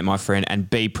a pissant, my friend, and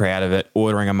be proud of it.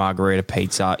 Ordering a margarita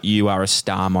pizza, you are a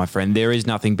star, my friend. There is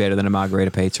nothing better than a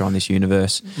margarita pizza on this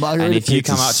universe. Margarita and if you pizzas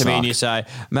come up to me and you say,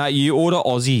 mate, you order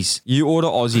Aussies.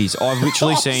 I've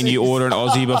literally seen you order an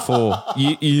Aussie before.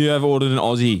 You have ordered an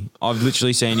Aussie. I've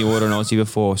literally seen you order an Aussie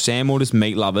before. Sam orders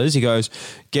meat lovers. He goes,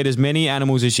 get as many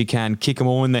animals as you can, kick them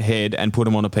all in the head and put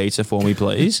them on a pizza for me,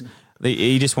 please.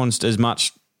 He just wants as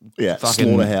much fucking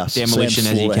slaughterhouse. demolition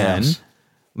Sam's as he can. slaughterhouse.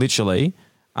 Literally.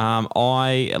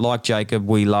 I, like Jacob,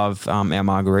 we love our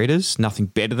margaritas. Nothing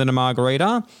better than a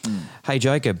margarita. Hey,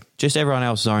 Jacob, just everyone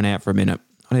else zone out for a minute.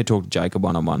 I need to talk to Jacob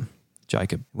one-on-one.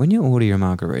 Jacob, when you order your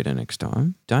margarita next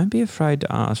time, don't be afraid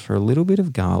to ask for a little bit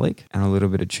of garlic and a little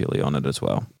bit of chili on it as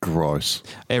well. Gross.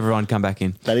 Everyone come back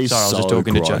in. That is Sorry, so I was just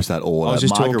talking gross, to Jacob. that order. I was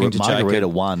just talking to Margarita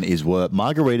Jacob. 1 is worth.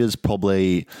 Margarita's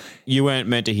probably... You weren't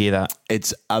meant to hear that.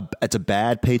 It's a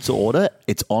bad pizza order.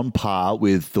 It's on par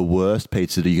with the worst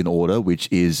pizza that you can order, which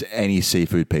is any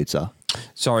seafood pizza.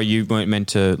 Sorry, you weren't meant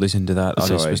to listen to that. I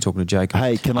just was talking to Jacob.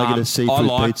 Hey, can I get a seafood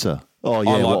pizza? Oh,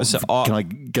 yeah. Can I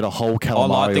get a whole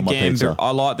calamari on my pizza? I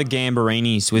like the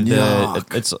gambarinis with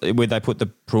it's where they put the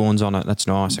prawns on it. That's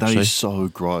nice, actually. That is so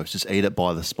gross. Just eat it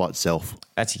by itself.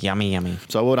 That's yummy.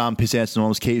 So well done, Pissants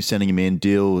Anonymous. Keep sending him in.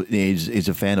 Dill is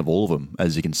a fan of all of them,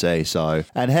 as you can see. So,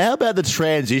 and how about the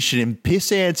transition in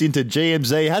Pissants into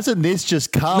GMZ? Hasn't this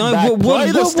just come back?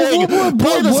 Play the sting.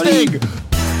 Play the sting.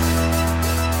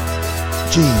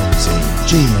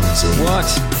 GMZ. What?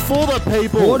 For the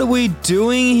people. What are we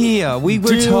doing here? We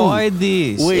retired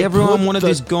this. Everyone wanted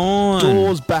this gone.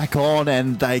 Doors back on,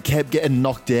 and they kept getting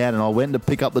knocked down. And I went to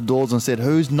pick up the doors and said,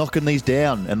 "Who's knocking these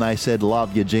down?" And they said,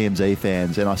 "Love your GMZ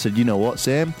fans." And I said, "You know what,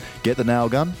 Sam? Get the nail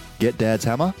gun, get Dad's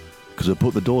hammer, because we'll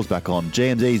put the doors back on.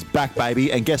 GMZ's back,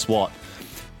 baby." And guess what?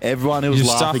 Everyone who was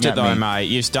laughing at me. You stuffed it though, mate.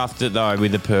 You stuffed it though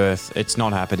with the Perth. It's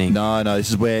not happening. No.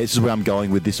 This is where I'm going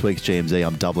with this week's GMZ.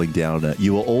 I'm doubling down on it.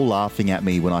 You were all laughing at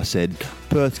me when I said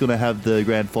Perth's going to have the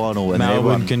grand final, and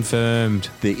Melbourne confirmed.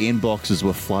 The inboxes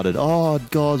were flooded. Oh,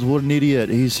 God, what an idiot!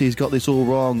 He's got this all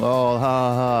wrong. Oh,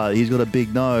 ha ha! He's got a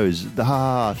big nose. Ha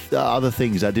ha! Other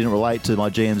things that didn't relate to my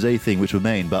GMZ thing, which were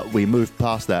mean, but we moved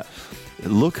past that.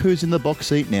 Look who's in the box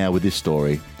seat now with this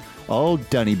story. Oh,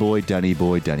 Danny boy.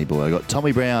 I got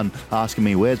Tommy Brown asking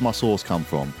me, where's my sauce come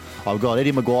from? I've got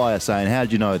Eddie Maguire saying, how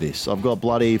did you know this? I've got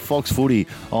bloody Fox Footy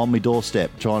on my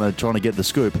doorstep trying to get the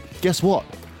scoop. Guess what?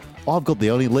 I've got the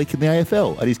only leak in the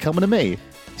AFL, and he's coming to me.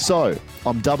 So,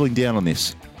 I'm doubling down on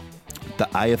this. The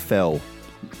AFL,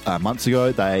 months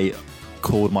ago, they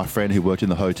called my friend who worked in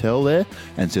the hotel there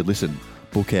and said, listen,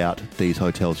 book out these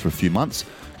hotels for a few months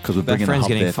because we're bringing a hub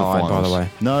there for finals. By the way.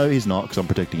 No, he's not, because I'm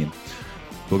protecting him.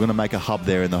 We're going to make a hub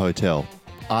there in the hotel.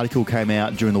 article came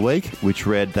out during the week, which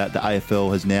read that the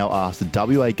AFL has now asked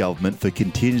the WA government for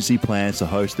contingency plans to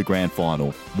host the grand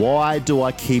final. Why do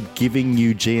I keep giving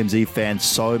you GMZ fans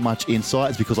so much insight?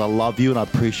 It's because I love you and I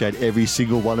appreciate every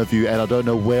single one of you, and I don't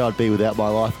know where I'd be without my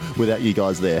life without you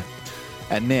guys there.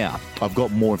 And now, I've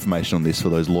got more information on this for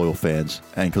those loyal fans,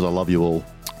 and because I love you all.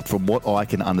 From what I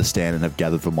can understand and have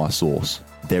gathered from my source,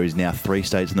 there is now 3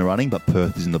 states in the running, but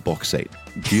Perth is in the box seat.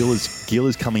 Gill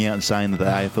is coming out and saying that the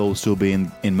AFL will still be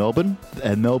in Melbourne.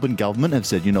 And Melbourne government have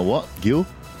said, you know what, Gill,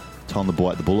 time to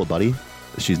bite the bullet, buddy.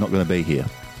 She's not going to be here.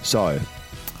 So,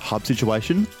 hub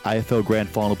situation, AFL grand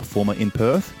final performer in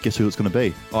Perth. Guess who it's going to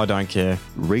be? I don't care.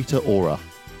 Rita Ora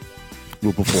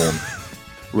will perform.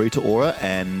 Rita Ora,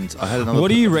 and I had another... What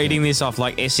are you reading this off?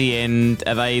 Like SEN?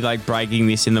 Are they like breaking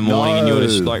this in the morning and you're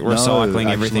just like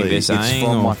recycling everything they're saying? It's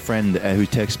from or? my friend who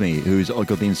texts me, who's got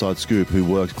the inside scoop, who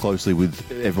works closely with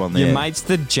everyone there. Your mate's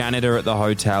the janitor at the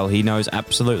hotel. He knows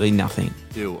absolutely nothing.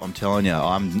 Dude, I'm telling you,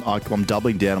 I'm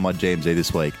doubling down on my GMZ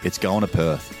this week. It's going to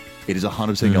Perth. It is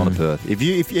 100% going to Perth.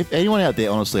 If anyone out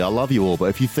there, honestly, I love you all, but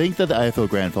if you think that the AFL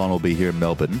Grand Final will be here in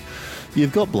Melbourne,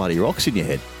 you've got bloody rocks in your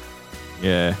head.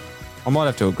 Yeah. I might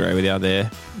have to agree with you there.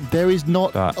 There is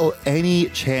not any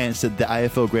chance that the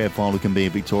AFL Grand Final can be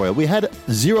in Victoria. We had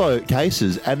 0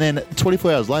 cases, and then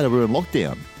 24 hours later, we were in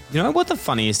lockdown. You know what the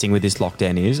funniest thing with this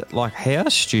lockdown is? Like, how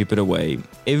stupid are we?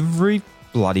 Every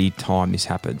bloody time this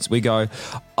happens, we go,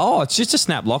 oh, it's just a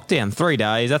snap lockdown. 3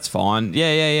 days, that's fine.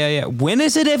 Yeah. When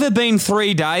has it ever been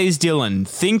 3 days, Dylan?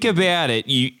 Think about it,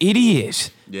 you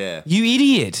idiot. Yeah. You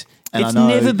idiot. And it's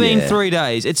never been 3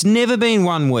 days. It's never been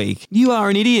 1 week. You are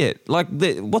an idiot. Like,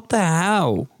 what the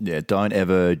hell? Yeah, don't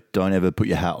ever put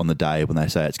your hat on the day when they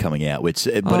say it's coming out.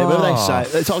 Whatever they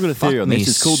say, I've got a theory on this.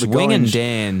 It's called the Gorringe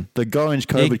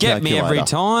COVID you get calculator. me every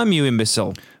time, you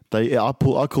imbecile. I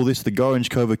call this the Gorringe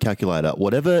COVID calculator.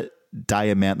 Whatever day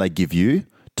amount they give you,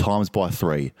 times by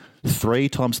 3. 3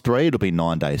 times 3, it'll be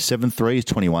 9 days. 7 3 is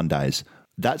 21 days.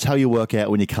 That's how you work out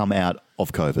when you come out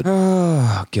of COVID.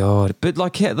 Oh, God. But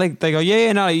like they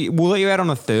go, no, we'll let you out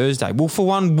on a Thursday. Well, for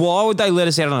one, why would they let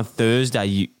us out on a Thursday,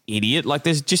 you idiot? Like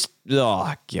there's just,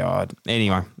 oh, God.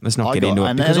 Anyway, let's not get into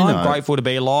it because I'm grateful to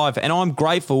be alive and I'm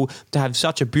grateful to have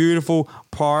such a beautiful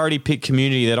priority pick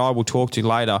community that I will talk to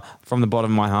later from the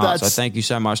bottom of my heart. So thank you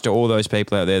so much to all those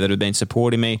people out there that have been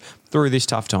supporting me through this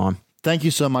tough time. Thank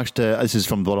you so much this is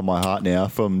from the bottom of my heart now,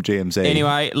 from GMZ.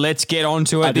 Anyway, let's get on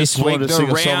to it this week. The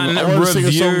round review. Sing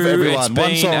a song for everyone.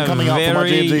 One song coming up for my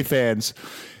GMZ fans.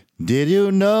 Did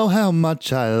you know how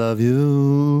much I love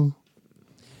you?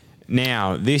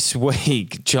 Now, this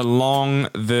week, Geelong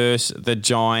versus the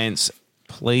Giants.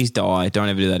 Please die. Don't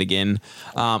ever do that again.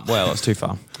 Well, it's too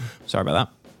far. Sorry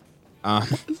about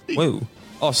that. Woo.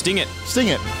 Oh, sting it. Sting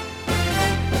it.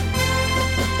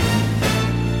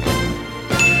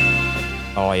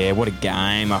 Oh, yeah, what a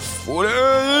game. A footy.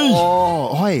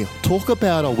 Oh, hey, talk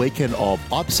about a weekend of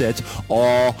upsets.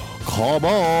 Oh, come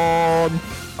on.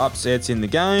 Upsets in the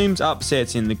games,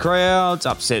 upsets in the crowds,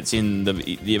 upsets in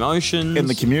the emotions. In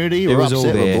the community, we're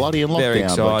upset, we're bloody in lockdown. Very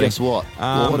exciting. But guess what?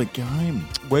 What a game.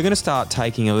 We're going to start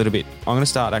taking a little bit, I'm going to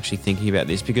start actually thinking about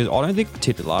this because I don't think I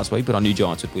tipped it last week, but I knew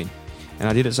Giants would win. And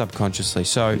I did it subconsciously.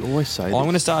 So you always say I'm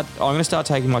going to start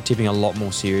taking my tipping a lot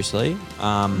more seriously.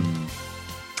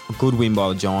 A good win by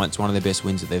the Giants, one of the best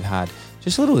wins that they've had.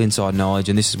 Just a little inside knowledge,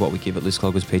 and this is what we give at List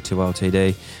Cloggers P2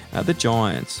 LTD. The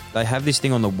Giants, they have this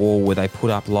thing on the wall where they put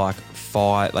up like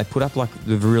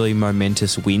the really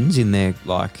momentous wins in their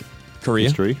like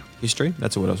career history.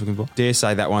 That's what I was looking for. Dare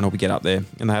say that one will get up there,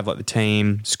 and they have like the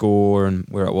team score and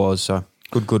where it was. So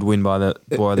good win by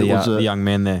the young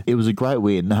men there. It was a great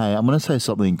win. Hey, I'm going to say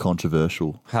something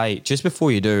controversial. Hey, just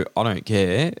before you do, I don't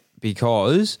care.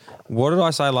 Because what did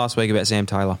I say last week about Sam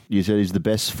Taylor? You said he's the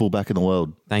best fullback in the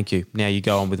world. Thank you. Now you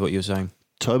go on with what you were saying.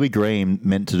 Toby Green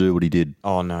meant to do what he did.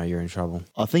 Oh, no, you're in trouble.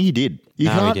 I think he did. He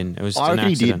didn't. It was an accident.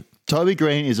 He did. Toby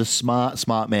Green is a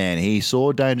smart man. He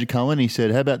saw danger coming. He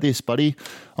said, how about this, buddy?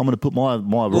 I'm going to put my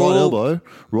right elbow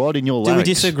right in your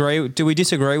larynx. Do we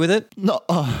disagree with it? No.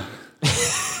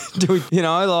 Do we,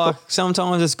 like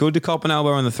sometimes it's good to cop an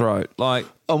elbow in the throat. Like,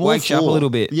 wakes you up a little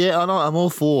bit. Yeah, I know. I'm all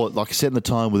for like setting the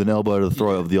tone with an elbow to the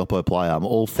throat of the oppo player. I'm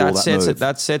all for that move.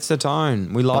 That sets the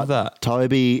tone. We love that.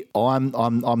 Toby,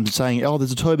 I'm saying, oh,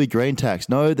 there's a Toby Green tax.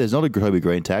 No, there's not a Toby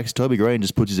Green tax. Toby Green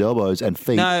just puts his elbows and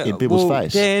feet in people's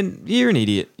face. Dan, you're an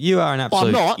idiot. You are an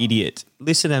absolute idiot.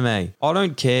 Listen to me. I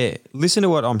don't care. Listen to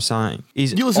what I'm saying.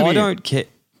 I don't care.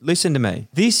 Listen to me.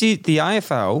 This is the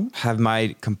AFL have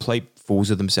made complete fools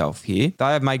of themselves here. They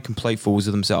have made complete fools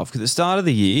of themselves because at the start of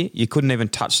the year, you couldn't even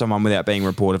touch someone without being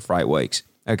reported for 8 weeks.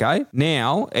 Okay.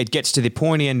 Now it gets to the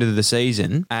pointy end of the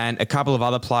season and a couple of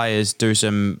other players do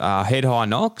some head-high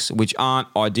knocks, which aren't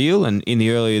ideal. And in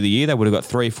the early of the year, they would have got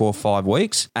 3, 4, 5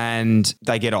 weeks and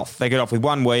they get off. They get off with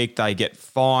 1 week. They get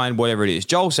fined, whatever it is.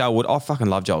 Joel Selwood, I fucking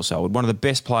love Joel Selwood, one of the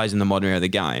best players in the modern era of the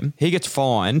game. He gets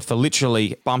fined for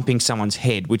literally bumping someone's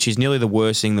head, which is nearly the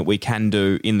worst thing that we can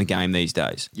do in the game these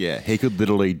days. Yeah, he could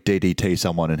literally DDT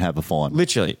someone and have a fine.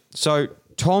 Literally. So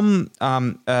Tom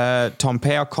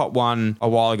Powell caught one a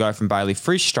while ago from Bailey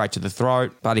Frisch, straight to the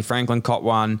throat. Buddy Franklin caught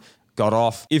one, got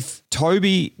off. If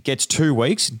Toby gets 2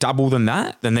 weeks, double than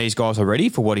that, then these guys are ready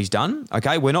for what he's done.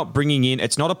 Okay, we're not bringing in,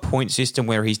 it's not a point system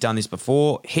where he's done this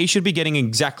before. He should be getting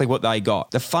exactly what they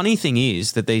got. The funny thing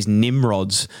is that these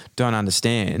Nimrods don't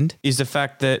understand is the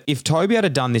fact that if Toby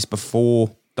had done this before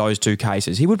those 2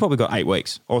 cases, he would probably got 8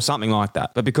 weeks or something like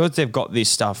that. But because they've got this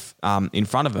stuff in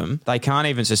front of him, they can't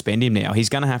even suspend him now. He's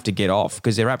going to have to get off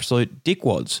because they're absolute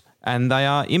dickwads and they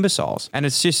are imbeciles. And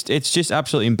it's just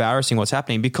absolutely embarrassing what's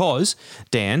happening because,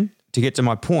 Dan, to get to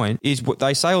my point, is what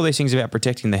they say all these things about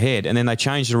protecting the head and then they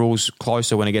change the rules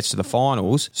closer when it gets to the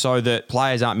finals so that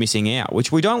players aren't missing out,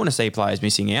 which we don't want to see players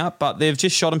missing out, but they've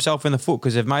just shot themselves in the foot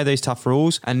because they've made these tough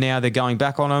rules and now they're going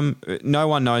back on them. No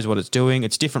one knows what it's doing.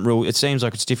 It's different rules. It seems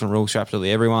like it's different rules for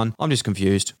absolutely everyone. I'm just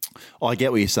confused. I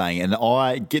get what you're saying, and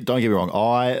don't get me wrong,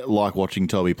 I like watching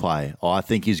Toby play. I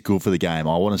think he's good for the game.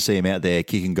 I want to see him out there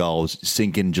kicking goals,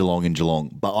 sinking Geelong and Geelong.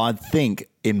 But I think,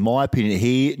 in my opinion,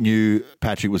 he knew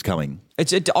Patrick was coming. I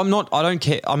don't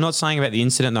care. I'm not saying about the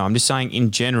incident though. I'm just saying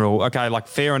in general, okay, like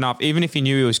fair enough. Even if he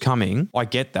knew he was coming, I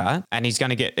get that. And he's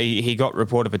going to he got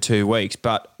reported for 2 weeks.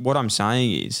 But what I'm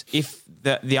saying is if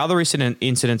the other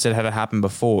incidents that had happened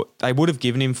before, they would have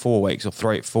given him 4 weeks or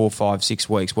 3, 4, 5, 6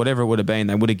 weeks, whatever it would have been,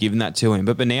 they would have given that to him.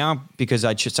 But now, because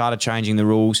they started changing the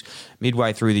rules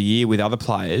midway through the year with other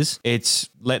players, it's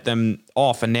let them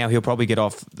off, and now he'll probably get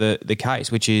off the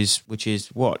case, which is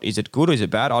what? Is it good or is it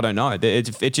bad? I don't know.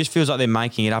 It just feels like they're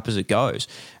making it up as it goes.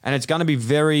 And it's going to be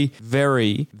very,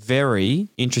 very, very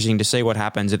interesting to see what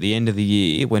happens at the end of the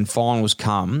year when finals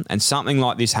come and something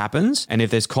like this happens, and if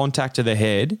there's contact to the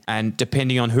head, and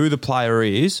depending on who the player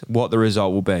is, what the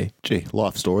result will be. Gee,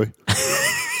 life story.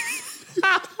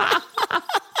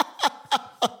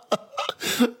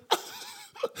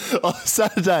 On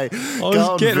Saturday, I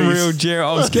was getting real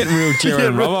Gerald and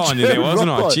Robbo on you there, wasn't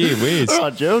I? Gee whiz. All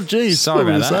right, Gerald. Gee, sorry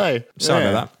about that. Say. Sorry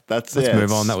about that. Let's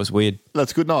move on. That was weird.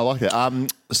 That's good. No, I like that.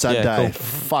 Saturday. Yeah, cool.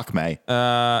 Fuck me.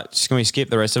 Just can we skip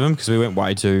the rest of them because we went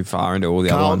way too far into all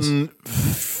the other ones.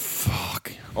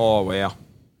 Fuck. Oh wow.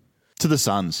 To the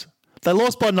Suns. They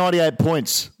lost by 98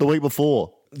 points the week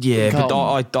before. Yeah, but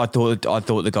I thought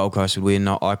the Gold Coast would win.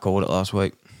 I called it last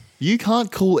week. You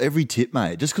can't call every tip,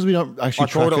 mate. Just because we don't actually I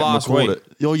called it last week.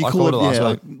 You called it last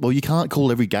week. Well, you can't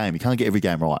call every game. You can't get every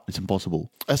game right. It's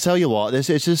impossible. I tell you what, it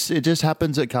just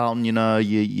happens at Carlton. You know,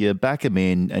 you back them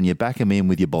in, and you back them in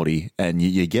with your body, and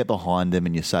you get behind them,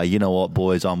 and you say, you know what,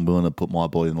 boys, I'm willing to put my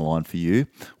body on the line for you.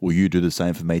 Will you do the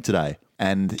same for me today?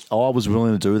 And I was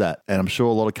willing to do that, and I'm sure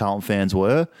a lot of Carlton fans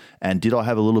were. And did I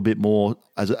have a little bit more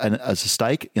as a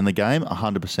stake in the game?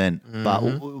 100%.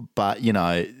 Mm-hmm. But you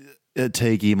know,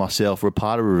 Tiki, myself, we're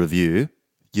part of a review.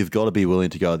 You've got to be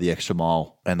willing to go the extra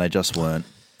mile, and they just weren't.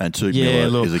 And Tuke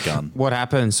Miller is a gun. What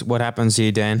happens? What happens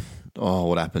here, Dan? Oh,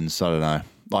 what happens? I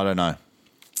don't know.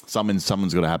 Something's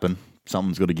got to happen.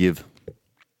 Something's got to give.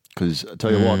 Because I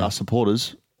tell you what, us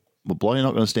supporters, we're bloody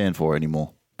not going to stand for it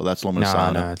anymore. But that's what I'm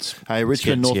going to say. Hey,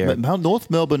 Richmond,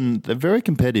 North Melbourne, they're very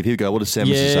competitive. Here we go. What does Sam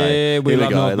to say? Yeah, we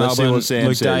love North Let's Melbourne. See what Sam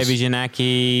Luke says. Davies,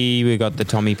 Yanaki. We've got the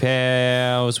Tommy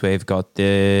Powells. We've got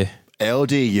the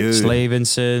LDU.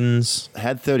 Stevensons.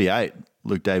 Had 38.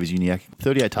 Luke Davies, Uniacke.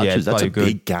 38 touches. That's a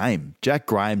big game. Jack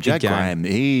Graham.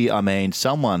 Can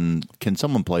someone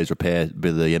please repair a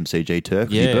bit of the MCG turf?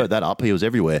 Yeah. He burnt that up. He was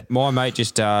everywhere. My mate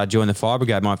just joined the fire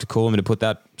brigade. Might have to call him to put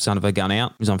that son of a gun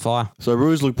out. He's on fire. So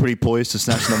Roos looked pretty poised to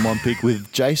snatch number one pick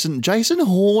with Jason. Jason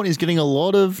Horn is getting a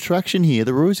lot of traction here.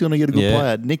 The Roos are going to get a good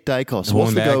player. Nick Dacos.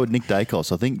 What's the go with Nick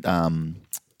Dacos? I think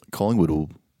Collingwood will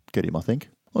get him, I think.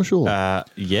 Not sure.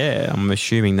 Yeah, I'm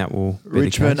assuming that will be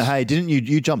Richmond, the case. hey, didn't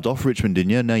you jumped off Richmond, didn't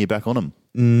you? Now you're back on them.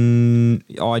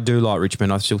 I do like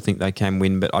Richmond. I still think they can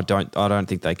win, but I don't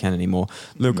think they can anymore.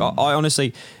 Look, I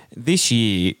honestly, this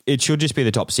year it should just be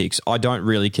the top six. I don't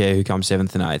really care who comes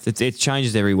 7th and 8th. It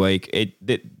changes every week.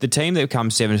 The team that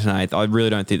comes 7th and 8th, I really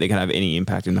don't think they can have any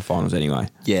impact in the finals anyway.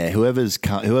 Yeah, whoever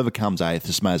comes 8th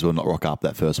just may as well not rock up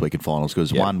that first week in finals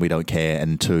because one, we don't care,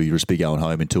 and two, you just be going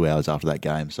home in 2 hours after that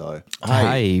game. So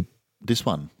hey, this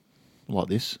one, like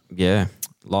this, yeah,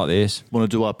 like this. Want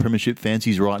to do our premiership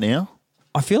fancies right now?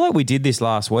 I feel like we did this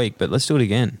last week, but let's do it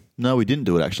again. No, we didn't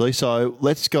do it, actually. So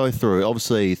let's go through.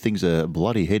 Obviously, things are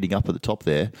bloody heating up at the top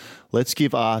there. Let's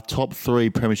give our top 3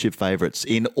 premiership favourites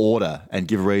in order and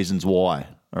give reasons why.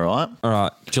 All right? All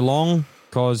right. Geelong,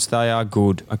 because they are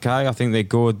good. Okay, I think they're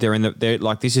good. They're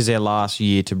like, this is their last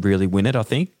year to really win it, I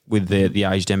think, with the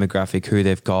age demographic who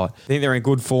they've got. I think they're in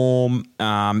good form.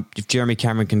 If Jeremy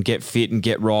Cameron can get fit and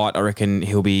get right, I reckon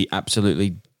he'll be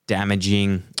absolutely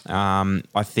damaging.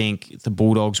 I think the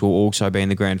Bulldogs will also be in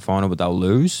the grand final, but they'll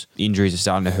lose. Injuries are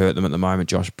starting to hurt them at the moment.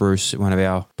 Josh Bruce, one of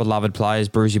our beloved players,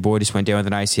 Brucey Boy, just went down with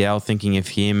an ACL, thinking of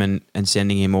him and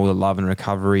sending him all the love and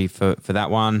recovery for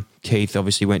that one. Keith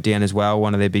obviously went down as well,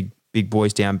 one of their big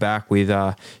boys down back with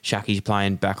Shacky's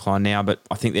playing backline now, but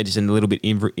I think they're just a little bit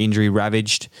injury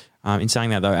ravaged. In saying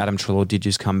that, though, Adam Treloar did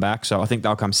just come back, so I think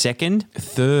they'll come second.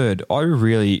 Third, I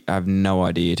really have no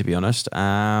idea, to be honest.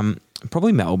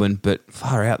 Probably Melbourne, but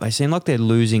far out. They seem like they're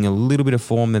losing a little bit of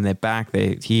form, then they're back.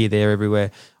 They're here, there, everywhere.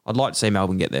 I'd like to see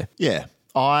Melbourne get there. Yeah.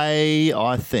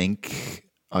 I think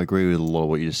I agree with a lot of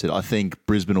what you just said. I think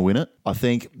Brisbane will win it. I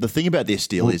think the thing about this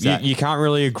deal is that... You can't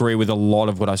really agree with a lot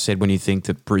of what I said when you think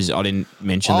that Brisbane... I didn't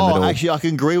mention them at all. Actually, I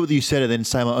can agree with what you said and then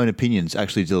say my own opinions,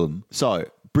 actually, Dylan. So,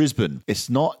 Brisbane, it's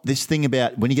not this thing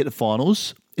about when you get to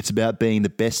finals, it's about being the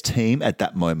best team at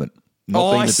that moment.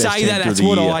 I say that. That's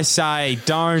what I say.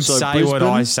 Don't say what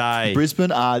I say.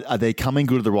 Brisbane they're coming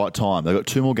good at the right time. They've got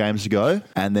 2 more games to go,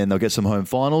 and then they'll get some home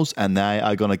finals, and they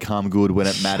are going to come good when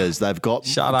it matters. They've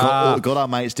got our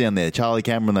mates down there. Charlie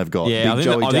Cameron, they've got. Yeah, Big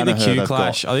Joey Danaher, the Q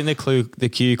clash. I think the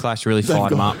Q clash really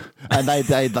fired them up. And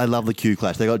they love the Q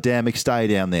clash. They got Dan McStay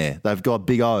down there. They've got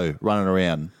Big O running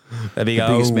around. The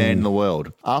biggest man in the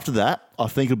world. After that, I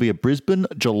think it'll be a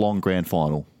Brisbane-Geelong grand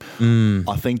final.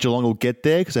 I think Geelong will get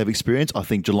there because they have experience. I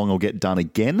think Geelong will get done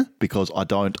again because I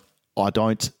don't.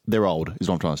 They're old, is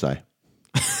what I'm trying to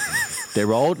say.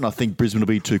 They're old, and I think Brisbane will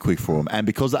be too quick for them. And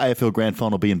because the AFL grand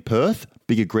final will be in Perth,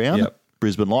 bigger ground,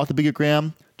 Brisbane like the bigger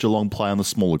ground, Geelong play on the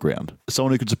smaller ground.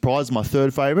 Someone who could surprise my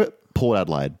third favourite, Port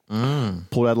Adelaide.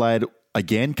 Port Adelaide...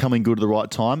 Again, coming good at the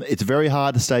right time. It's very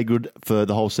hard to stay good for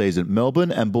the whole season. Melbourne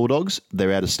and Bulldogs,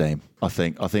 they're out of steam. I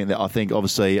think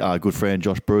obviously our good friend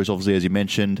Josh Bruce, obviously as you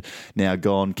mentioned, now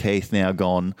gone. Keith now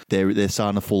gone. They're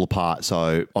starting to fall apart.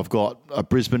 So I've got a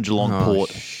Brisbane, Geelong, Port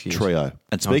trio.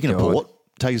 And speaking of Port,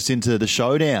 takes us into the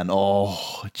showdown.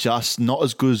 Oh, just not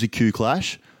as good as the Q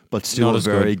Clash, but still a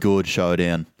very good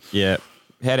showdown. Yeah.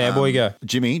 How'd our boy go?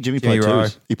 Jimmy played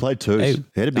twos. He played twos. He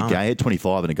had a big game. He had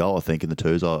 25 and a goal, I think, in the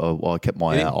twos. I kept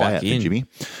my eye out for Jimmy.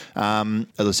 As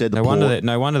I said, no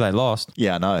wonder they lost.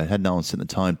 Yeah, I know. Had no one set the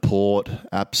tone. Port,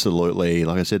 absolutely.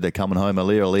 Like I said, they're coming home.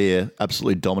 Aliir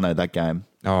absolutely dominated that game.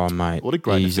 Oh, mate. What a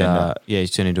great defender.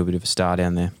 He's turned into a bit of a star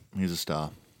down there. He's a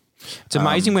star. It's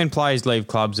amazing when players leave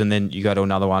clubs and then you go to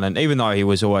another one. And even though he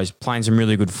was always playing some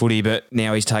really good footy, but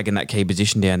now he's taken that key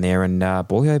position down there. And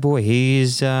boy, oh boy,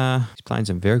 he's playing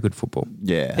some very good football.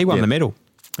 Yeah. He won the medal.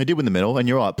 He did win the medal. And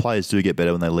you're right, players do get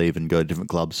better when they leave and go to different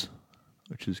clubs,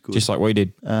 which is good. Just like we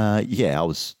did. Yeah, I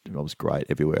was great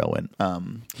everywhere I went.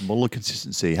 Model of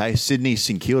consistency. Hey, Sydney,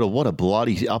 St Kilda, what a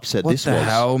bloody upset this was. What the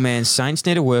hell, man? Saints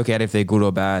need to work out if they're good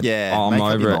or bad. Yeah, I'm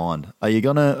over it. Mind. Do you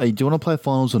want to play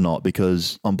finals or not?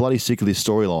 Because I'm bloody sick of this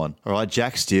storyline. All right,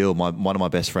 Jack Steele, one of my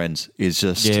best friends, is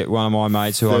just one of my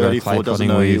mates who I go play doesn't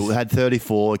know with. He had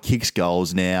 34, kicks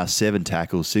goals now, 7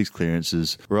 tackles, 6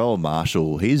 clearances. Rowan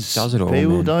Marshall, does it all.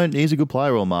 People don't. He's a good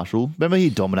player, Rowan Marshall. Remember he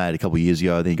dominated a couple of years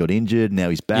ago. Then he got injured. Now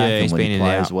he's back. Yeah, he's been in and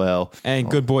out as well. And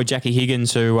good boy Jackie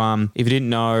Higgins, who, if you didn't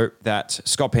know, that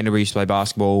Scott Penderbury used to play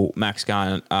basketball, Max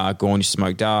Gawn used to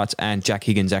smoke darts, and Jack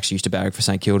Higgins actually used to bag for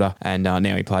St Kilda, and now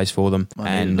he plays for them.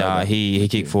 He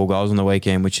kicked 4 goals on the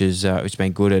weekend, which has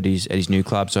been good at his new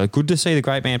club. So good to see the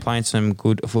great man playing some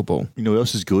good football. You know what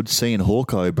else is good? Seeing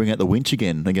Hawko bring out the winch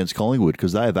again against Collingwood,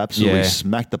 because they have absolutely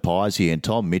smacked the pies here. And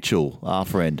Tom Mitchell, our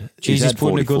friend, he's putting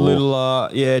 44. A good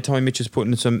little. Tommy Mitchell's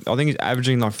putting some. I think he's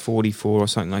averaging like 44 or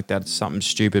something like that. It's something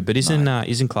stupid. But isn't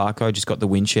Clarko just got the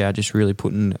winch out, just really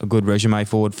putting a good resume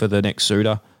forward for the next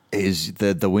suitor? Is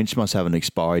the winch must have an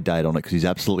expiry date on it because he's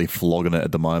absolutely flogging it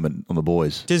at the moment on the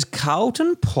boys. Does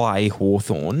Carlton play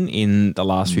Hawthorn in the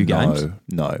last few games?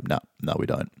 No, we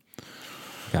don't.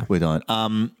 Okay. We don't.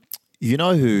 You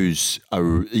know who's...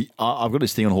 I've got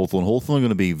this thing on Hawthorn. Hawthorn are going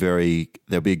to be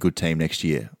they'll be a good team next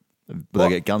year. Will they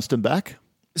get Gunston back?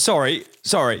 Sorry.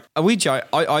 Are we joking?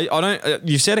 I don't.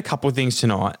 You've said a couple of things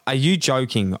tonight. Are you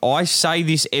joking? I say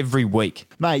this every week,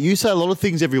 mate. You say a lot of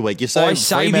things every week. I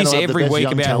say this every week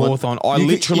about Hawthorn. I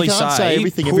literally say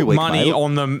everything put every week, money mate.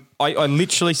 on them. I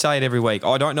literally say it every week.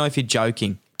 I don't know if you're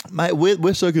joking, mate.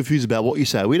 We're so confused about what you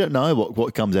say. We don't know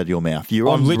what comes out of your mouth. I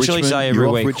literally say every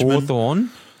week Hawthorn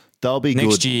They'll be Next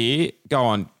good. year, go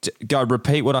on. Go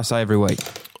repeat what I say every week.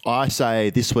 I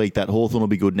say this week that Hawthorn will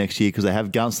be good next year because they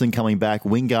have Gunston coming back.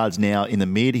 Wingard's now in the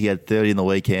mid. He had 30 in the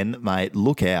weekend. Mate,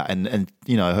 look out. And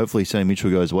you know, hopefully Sam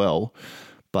Mitchell goes well.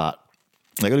 But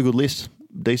they got a good list.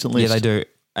 Decent list. Yeah, they do.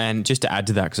 And just to add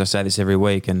to that, because I say this every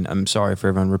week, and I'm sorry for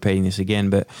everyone repeating this again,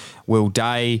 but Will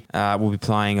Day will be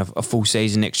playing a full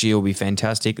season next year. Will be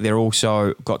fantastic. They're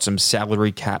also got some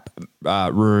salary cap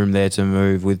room there to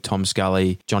move with Tom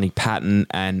Scully, Johnny Patton,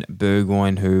 and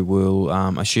Burgoyne, who will,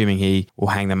 assuming he will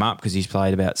hang them up because he's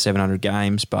played about 700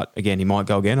 games. But again, he might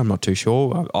go again. I'm not too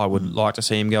sure. I would like to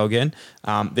see him go again.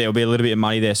 There'll be a little bit of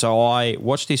money there. So I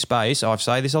watch this space. I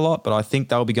say this a lot, but I think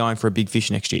they'll be going for a big fish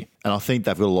next year. And I think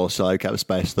they've got a lot of salary cap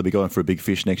space. They'll be going for a big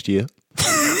fish next year.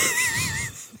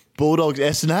 Bulldogs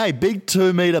S&A, big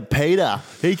 2 metre Peter.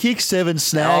 He kicked 7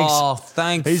 snags. Oh,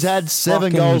 thank He's had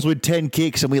 7 goals with 10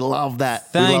 kicks, and we love that.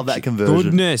 We love that conversion.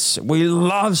 Goodness. We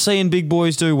love seeing big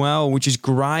boys do well, which is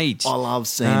great. I love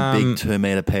seeing big 2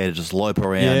 metre Peter just lope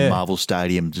around Marvel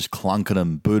Stadium, just clunking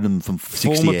them, booting them from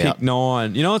 60 Former out. pick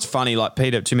 9. You know what's funny? Like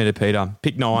Peter, 2 metre Peter,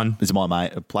 pick 9. This is my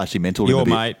mate. I actually mentored him Your a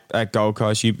bit. mate at Gold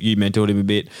Coast, you mentored him a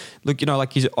bit. Look, you know,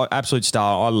 like he's an absolute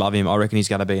star. I love him. I reckon he's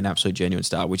going to be an absolute genuine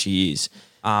star, which he is.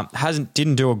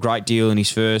 Didn't do a great deal in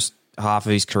his first half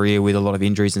of his career with a lot of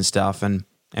injuries and stuff and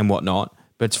whatnot.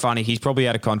 But it's funny, he's probably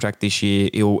out of contract this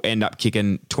year. He'll end up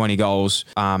kicking 20 goals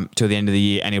till the end of the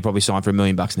year, and he'll probably sign for $1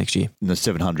 million next year. No,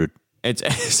 700. It's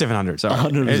 700. Sorry,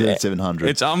 100% 700.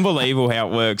 It's unbelievable how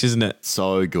it works, isn't it?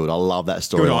 So good. I love that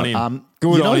story. Good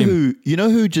on him. You know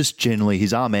who just generally,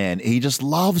 he's our man. He just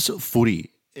loves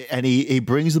footy. And he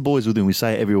brings the boys with him. We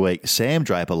say it every week. Sam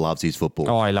Draper loves his football.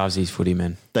 Oh, he loves his footy,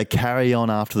 man. They carry on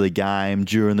after the game,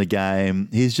 during the game.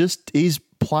 He's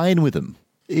playing with them.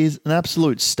 He's an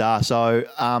absolute star. So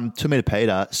 2 metre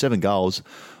Peter, 7 goals.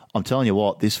 I'm telling you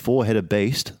what, this 4-headed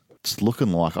beast, it's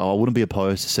looking like, I wouldn't be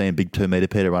opposed to seeing big 2 metre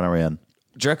Peter run around.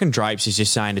 Do you reckon Drapes is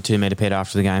just saying to 2 metre Peter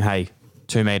after the game, hey,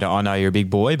 2 metre, I know you're a big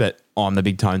boy, but I'm the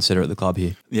big tone setter at the club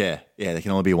here. Yeah, there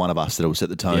can only be one of us that will set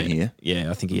the tone here.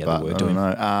 Yeah, I think he had But the word I to don't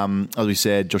him. know. As we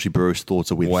said, Joshy Bruce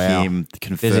thoughts are with Wow. him.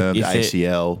 Confirmed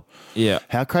ACL. Yeah.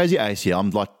 How crazy ACL? I'm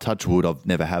like, touch wood, I've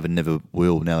never have and never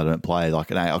will now that I don't play.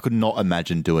 Like, I could not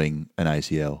imagine doing an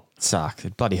ACL. Suck.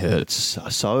 It bloody hurts.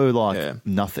 It's so like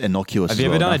nothing innocuous. Have you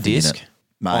ever done a disc?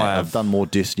 Mate, I I've have. done more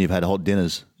discs than you've had hot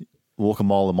dinners. Walk a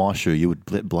mile in my shoe, you would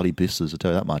bloody blisters, I'll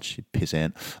tell you that much, you piss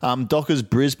ant. Dockers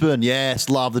Brisbane, yes,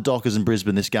 love the Dockers in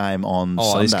Brisbane this game on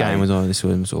Sunday. This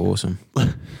was awesome.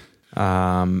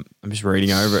 I'm just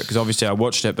reading over it because obviously I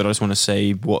watched it, but I just want to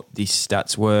see what the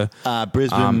stats were.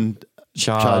 Brisbane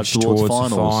charged towards the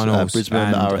finals.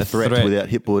 Brisbane are a threat without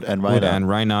Hipwood and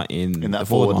Rayner in that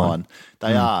forward line.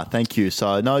 They are, thank you.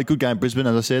 So, no, good game, Brisbane,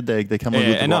 as I said. They come on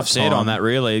with the enough right said time. on that,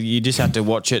 really. You just have to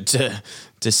watch it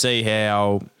to see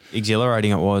how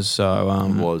exhilarating it was. So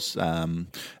It was. And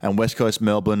West Coast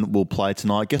Melbourne will play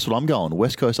tonight. Guess what I'm going?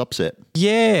 West Coast upset.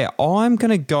 yeah, I'm going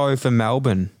to go for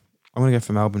Melbourne.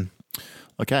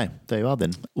 Okay, there you are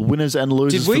then. Winners and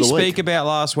losers Did we for the week. speak about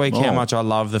last week how much I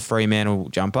love the Fremantle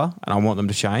jumper and I want them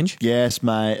to change? Yes,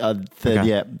 mate. Okay.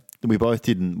 Yeah, we both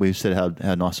didn't. We said how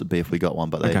nice it would be if we got one,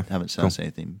 but they Okay, haven't sent us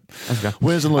anything. Okay.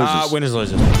 Winners and losers. Winners,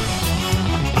 losers.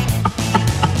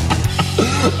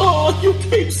 Oh, you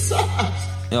keep sucking.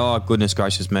 Oh, goodness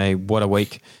gracious me. What a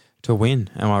week to win.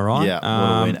 Am I right? Yeah,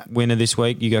 what a win. Winner this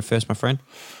week. You go first, my friend.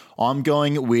 I'm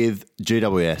going with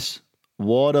GWS.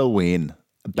 What a win.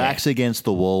 Backs against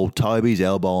the wall, Toby's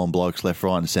elbow on blokes left,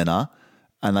 right and centre,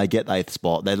 and they get the 8th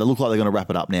spot. They look like they're going to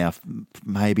wrap it up now,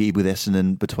 maybe with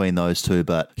Essendon between those two,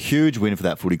 but huge win for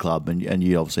that footy club, and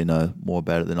you obviously know more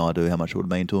about it than I do, how much it would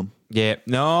mean to them. Yeah.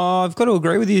 No, I've got to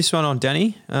agree with you this one on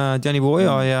Danny. Danny boy,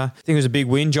 I think it was a big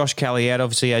win. Josh Kelly out,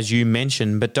 obviously, as you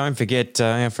mentioned, but don't forget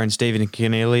our friend Stephen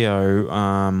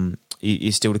Cornelio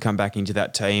is still to come back into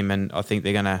that team, and I think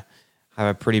they're going to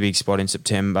have a pretty big spot in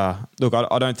September. Look,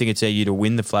 I don't think it's EU to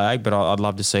win the flag, but I'd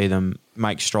love to see them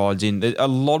make strides in. A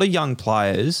lot of young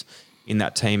players in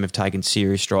that team have taken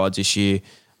serious strides this year.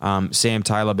 Sam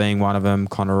Taylor being one of them,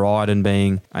 Connor Ryden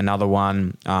being another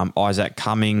one, Isaac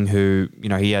Cumming, who,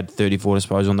 he had 34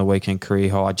 disposals on the weekend, career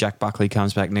high. Jack Buckley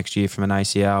comes back next year from an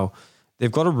ACL.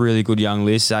 They've got a really good young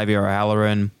list, Xavier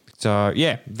O'Halloran. So,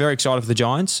 yeah, very excited for the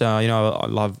Giants. I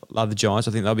love the Giants.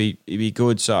 I think they'll be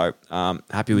good. So,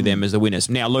 happy with them as the winners.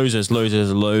 Now, losers.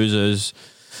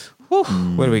 Whew,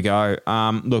 where do we go?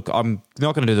 Look, I'm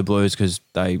not going to do the Blues because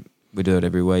we do it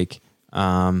every week.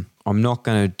 I'm not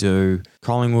going to do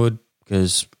Collingwood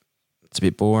because it's a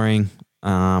bit boring.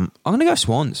 I'm going to go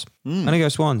Swans.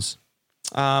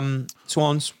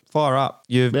 Swans, fire up.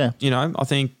 I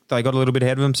think they got a little bit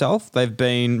ahead of themselves. They've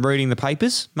been reading the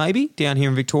papers, maybe, down here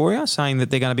in Victoria, saying that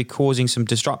they're going to be causing some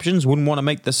disruptions. Wouldn't want to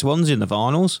meet the Swans in the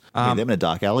finals. Them in a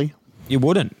dark alley. You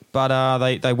wouldn't. But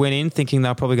they went in thinking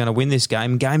they're probably going to win this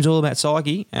game. Game's all about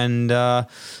psyche. And the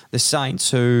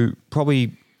Saints, who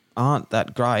probably aren't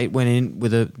that great, went in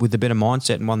with a better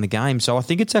mindset and won the game. So I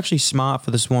think it's actually smart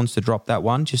for the Swans to drop that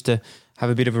one, just to have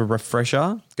a bit of a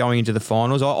refresher going into the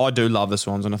finals. I do love the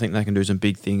Swans, and I think they can do some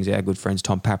big things. Our good friends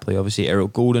Tom Papley, obviously Errol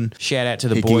Goulden. Shout out to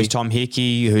the boys, Tom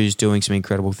Hickey, who's doing some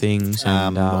incredible things.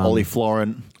 And Ollie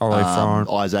Florent.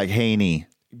 Isaac Heaney.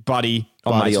 Buddy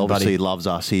obviously loves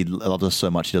us. He loves us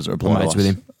so much he doesn't reply to us. With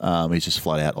him. He's just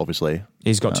flat out, obviously.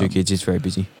 He's got 2 kids. He's very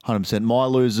busy. 100%. My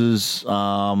losers,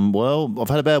 I've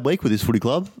had a bad week with this footy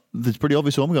club. It's pretty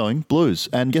obvious where I'm going. Blues.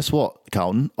 And guess what,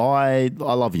 Carlton? I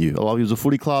love you. I love you as a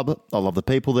footy club. I love the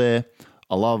people there.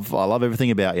 I love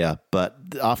everything about you. But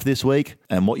after this week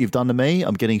and what you've done to me,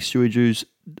 I'm getting Stewie Jew's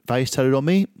face tattooed on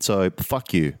me. So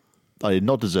fuck you. I did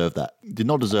not deserve that. Did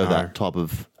not deserve that type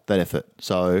of that effort.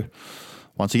 So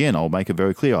once again, I'll make it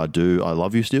very clear. I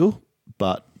love you still,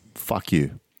 but fuck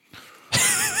you.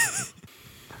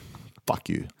 Fuck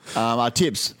you. Our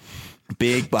tips.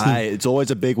 Big, but hey, it's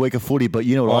always a big week of footy, but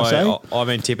you know what I say? I've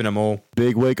been tipping them all.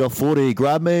 Big week of footy.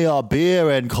 Grab me a beer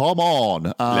and come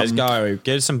on. Let's go.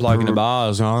 Get some bloke in the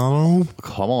bars. Oh.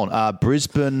 Come on.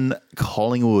 Brisbane,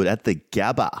 Collingwood at the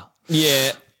Gabba.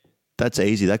 Yeah. That's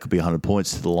easy. That could be 100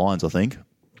 points to the Lions, I think.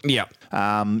 Yeah.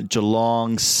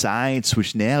 Geelong Saints,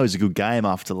 which now is a good game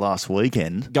after last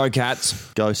weekend. Go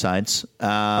Cats. Go Saints.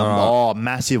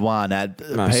 Massive one.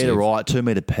 Peter Wright, 2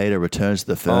 metre Peter returns to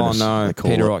the furnace. Oh, no.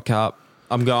 Peter Wright Cup.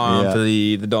 I'm going for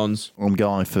the Dons. I'm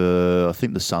going for, I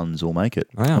think the Suns will make it.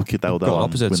 Wow. They'll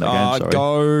opposites. win that game,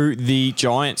 go the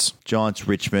Giants. Giants,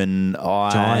 Richmond.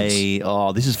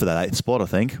 This is for that 8th spot, I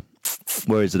think.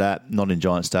 Where is it at? Not in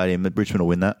Giant Stadium. Richmond will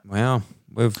win that. Wow.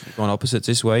 We've gone opposites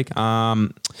this week.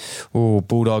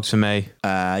 Bulldogs for me.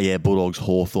 Bulldogs,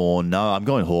 Hawthorn. No, I'm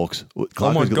going Hawks.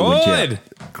 Oh my God.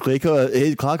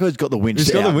 Clarko's got the winch.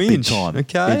 He's got the winch. Big time.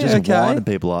 Okay, He's just winding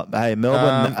people up. Hey,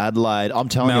 Melbourne, Adelaide. I'm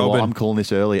telling you what, I'm calling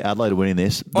this early. Adelaide are winning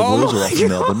this. The Blues are off in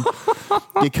Melbourne.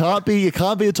 You can't be at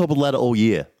the top of the ladder all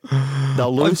year.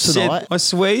 They'll lose tonight. I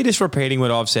swear you're just repeating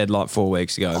what I've said like 4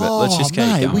 weeks ago, but let's just keep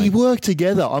going. We work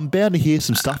together. I'm bound to hear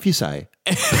some stuff you say.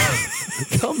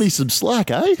 Cut me some slack,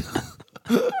 eh?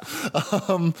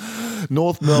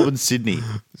 North Melbourne, Sydney.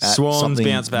 Swans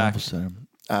bounce back.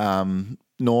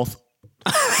 North.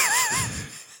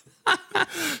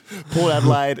 Port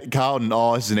Adelaide, Carlton.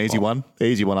 Oh, this is an easy one.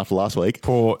 Easy one after last week.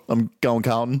 Port. I'm going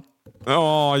Carlton.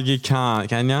 Oh, you can't,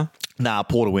 can you? Nah,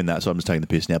 Port will win that, so I'm just taking the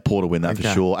piss now. Port will win that for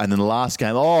sure. And then the last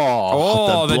game, the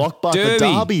blockbuster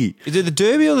derby. Is it the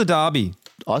Derby or the Derby?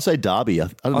 I say Derby. I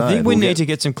don't know. I think we need to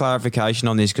get some clarification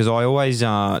on this because I always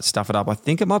stuff it up. I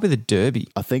think it might be the Derby.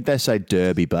 I think they say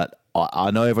Derby, but I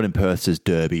know everyone in Perth says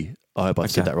Derby. I hope I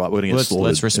said that right. We're going to get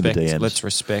slaughtered in the DMs. Let's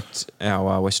respect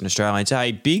our Western Australians.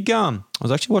 Hey, big I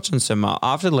was actually watching some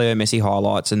after the Leo Messi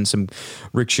highlights and some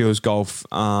Rick Shields golf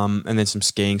and then some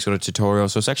skiing sort of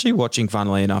tutorials. So I was actually watching,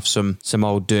 funnily enough, some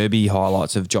old Derby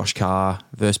highlights of Josh Carr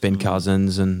versus Ben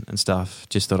Cousins and stuff.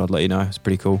 Just thought I'd let you know. It's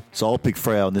pretty cool. So I'll pick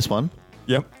Freo on this one.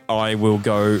 Yep. I will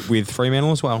go with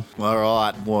Fremantle as well. All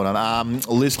right. Well done.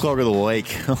 List clog of the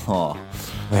week. Wow.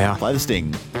 Play the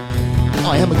sting.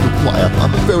 I am a good player.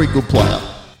 I'm a very good player.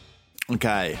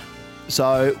 Okay.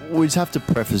 So we just have to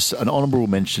preface an honourable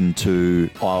mention to,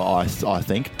 I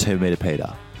think, 2 metre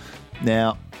Peter.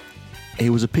 Now,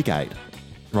 he was a pick 8.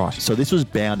 Right. So this was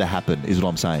bound to happen, is what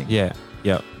I'm saying. Yeah.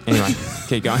 Yep. Anyway,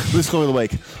 keep going. List clog of the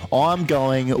week. I'm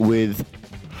going with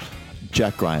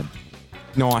Jack Graham.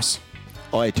 Nice.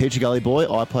 Teacher Gully boy.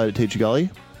 I played at Teacher Gully.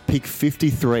 Pick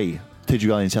 53. Teacher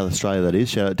Gully in South Australia, that is.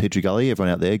 Shout out Teacher Gully.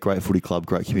 Everyone out there. Great footy club.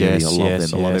 Great community. Yes, I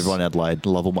love them. I love everyone in Adelaide. I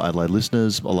love all my Adelaide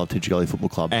listeners. I love Teacher Gully Football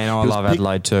Club. And I love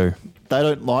Adelaide too. They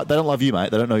don't love you,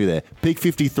 mate. They don't know you there. Pick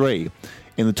 53.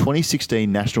 In the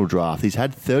 2016 National Draft, he's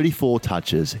had 34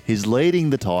 touches. He's leading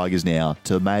the Tigers now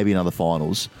to maybe another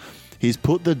finals. He's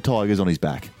put the Tigers on his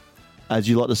back. As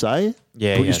you like to say,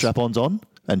 put your strap-ons on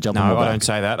and jump on my back. No, I don't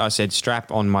say that. I said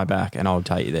strap on my back and I'll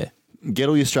take you there. Get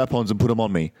all your strap-ons and put them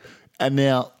on me. And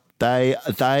now they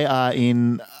are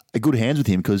in good hands with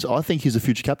him because I think he's a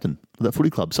future captain of that footy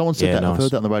club. Someone said that. Nice. I've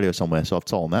heard that on the radio somewhere, so I've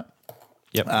told them that.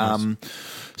 Yep. Nice.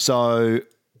 So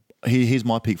here's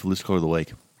my pick for List Clog of the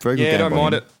Week. Very good game. Don't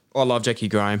mind it. I love Jackie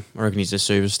Graham. I reckon he's a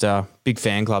superstar. Big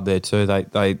fan club there too.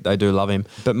 They do love him.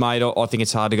 But mate, I think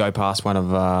it's hard to go past one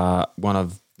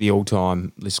of the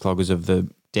all-time list cloggers of the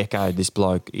decade, this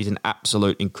bloke. He's an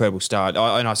absolute incredible star.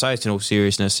 And I say this in all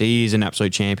seriousness. He is an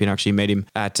absolute champion. I actually met him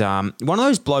at one of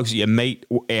those blokes that you meet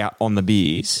out on the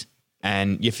beers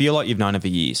and you feel like you've known him for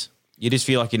years. You just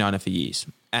feel like you've known him for years.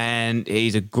 And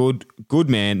he's a good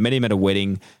man. Met him at a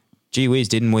wedding. Gee whiz,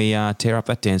 didn't we tear up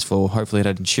that dance floor? Hopefully it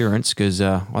had insurance because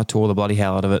I tore the bloody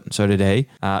hell out of it. And so did he.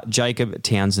 Jacob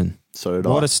Townsend. So did I.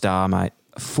 What a star, mate.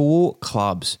 4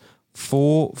 clubs.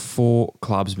 Four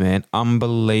clubs, man.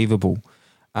 Unbelievable.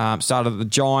 Started at the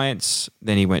Giants,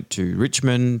 then he went to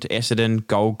Richmond, Essendon,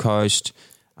 Gold Coast,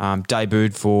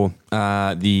 debuted for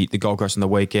the Gold Coast on the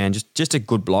weekend. Just a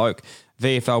good bloke.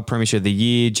 VFL Premiership of the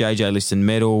Year, JJ Liston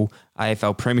Medal,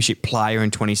 AFL Premiership Player in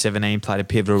 2017, played a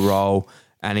pivotal role,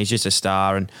 and he's just a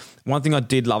star. And one thing I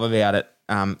did love about it,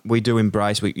 we do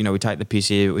embrace, we take the piss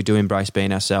here, but we do embrace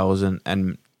being ourselves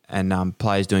and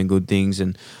players doing good things.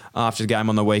 And after the game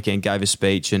on the weekend, gave a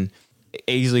speech and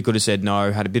easily could have said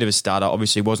no, had a bit of a stutter,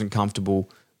 obviously wasn't comfortable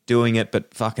doing it,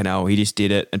 but fucking hell, he just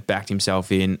did it and backed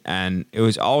himself in. And I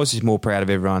was just more proud of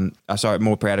everyone.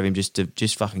 More proud of him just to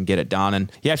fucking get it done.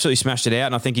 And he absolutely smashed it out.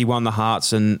 And I think he won the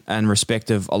hearts and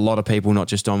respect of a lot of people, not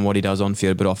just on what he does on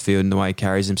field, but off field and the way he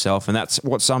carries himself. And that's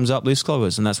what sums up List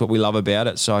Clobbers. And that's what we love about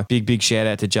it. So big shout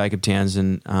out to Jacob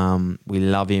Townsend. We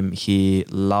love him here,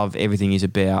 love everything he's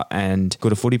about, and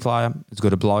good a footy player, as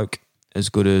good a bloke, as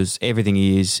good as everything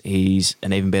he is, he's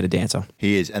an even better dancer.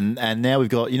 He is. And now we've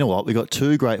got, we've got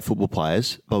 2 great football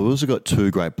players, but we've also got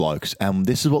 2 great blokes. And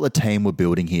this is what the team we're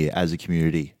building here as a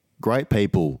community. Great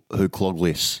people who clog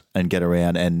lists and get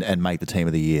around and make the team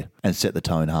of the year and set the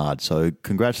tone hard. So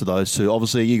congrats to those 2.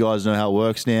 Obviously, you guys know how it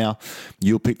works now.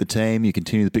 You'll pick the team. You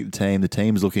continue to pick the team. The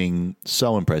team's looking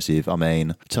so impressive. I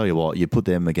mean, tell you what, you put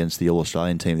them against the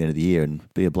All-Australian team at the end of the year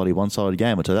and be a bloody one-sided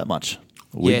game, I'll tell you that much.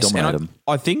 We dominate them.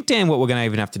 I think, Dan, what we're going to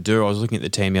even have to do, I was looking at the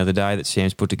team the other day that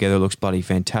Sam's put together. It looks bloody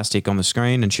fantastic on the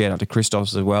screen, and shout out to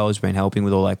Christos as well, who's been helping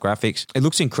with all that graphics. It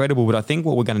looks incredible, but I think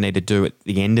what we're going to need to do at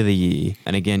the end of the year,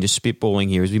 and again, just spitballing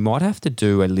here, is we might have to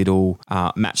do a little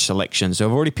match selection. So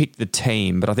I've already picked the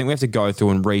team, but I think we have to go through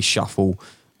and reshuffle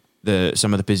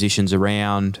some of the positions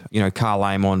around. Carl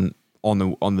Amon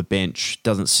on the bench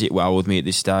doesn't sit well with me at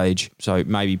this stage. So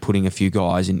maybe putting a few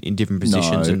guys in different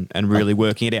positions and really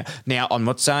working it out. Now, I'm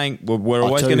not saying we're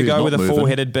always going to go with a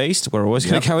 4-headed beast. We're always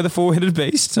going to go with a 4-headed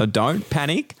beast. So don't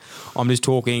panic. I'm just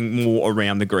talking more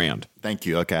around the ground. Thank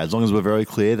you. Okay, as long as we're very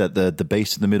clear that the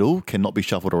beast in the middle cannot be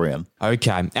shuffled around.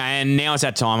 Okay, and now it's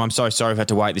that time. I'm so sorry I've had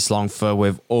to wait this long for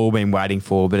we've all been waiting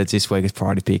for, but it's this week's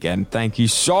Priority Pick, and thank you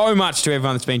so much to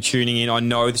everyone that's been tuning in. I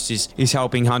know this is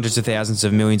helping hundreds of thousands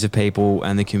of millions of people,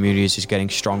 and the community is just getting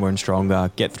stronger and stronger,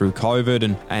 get through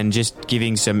COVID, and just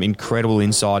giving some incredible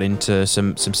insight into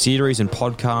some series and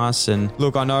podcasts. And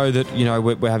look, I know that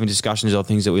we're having discussions on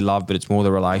things that we love, but it's more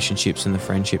the relationships and the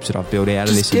friendships that I've built out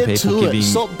of this, and people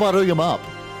Stop buttering them up.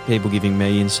 People giving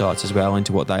me insights as well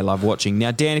into what they love watching.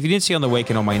 Now, Dan, if you didn't see on the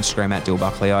weekend on my Instagram at Dill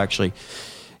Buckley, I actually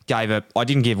I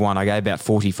didn't give one, I gave about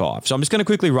 45. So I'm just going to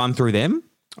quickly run through them,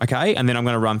 okay? And then I'm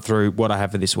going to run through what I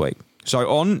have for this week. So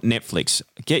on Netflix,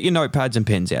 get your notepads and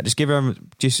pens out. I'm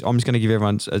just going to give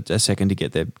everyone a second to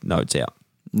get their notes out.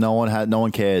 No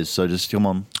one cares, so just come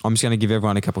on. I'm just going to give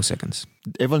everyone a couple seconds.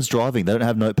 Everyone's driving. They don't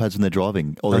have notepads when they're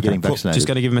driving, or they're getting vaccinated. Just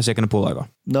going to give them a second to pull over.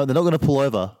 No, they're not going to pull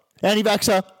over.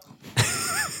 Anti-vaxxer.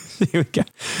 Here we go.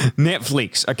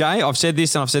 Netflix, okay? I've said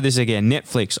this and I've said this again.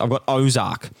 Netflix, I've got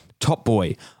Ozark, Top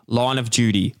Boy, Line of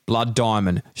Duty, Blood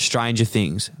Diamond, Stranger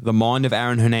Things, The Mind of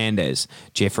Aaron Hernandez,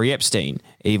 Jeffrey Epstein,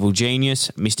 Evil Genius,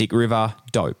 Mystic River,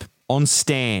 Dope. On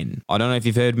Stan, I don't know if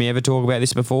you've heard me ever talk about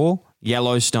this before,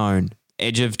 Yellowstone,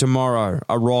 Edge of Tomorrow,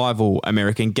 Arrival,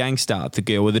 American Gangster, The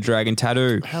Girl with the Dragon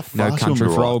Tattoo, No Country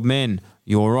for Old Men,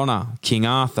 Your Honor, King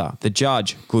Arthur, The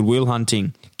Judge, Good Will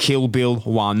Hunting, Kill Bill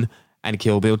 1 and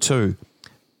Kill Bill 2.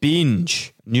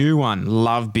 Binge, new one,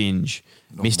 love Binge.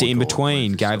 Mr. In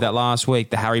Between, gave that last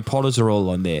week. The Harry Potters are all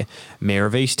on there. Mayor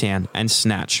of Easttown and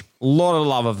Snatch. Lot of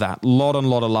love of that. Lot of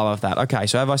love of that. Okay,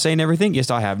 so have I seen everything? Yes,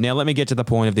 I have. Now let me get to the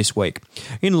point of this week.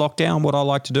 In lockdown, what I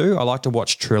like to do, I like to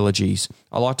watch trilogies.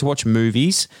 I like to watch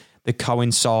movies that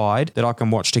coincide that I can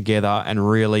watch together and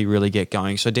really, really get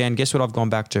going. So Dan, guess what I've gone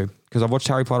back to? Because I've watched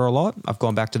Harry Potter a lot. I've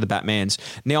gone back to the Batmans.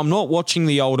 Now, I'm not watching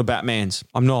the older Batmans.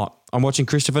 I'm not. I'm watching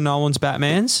Christopher Nolan's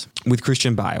Batmans with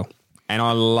Christian Bale. And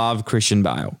I love Christian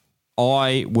Bale.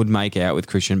 I would make out with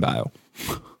Christian Bale.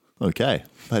 Okay.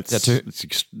 I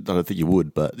don't think you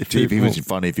would, but if he was in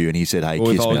front of you and he said, hey,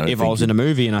 kiss me. If I was in a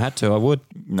movie and I had to, I would.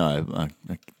 No,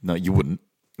 you wouldn't.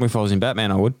 If I was in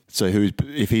Batman, I would. So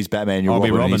if he's Batman, you're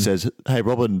Robin, and he says, hey,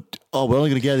 Robin, we're only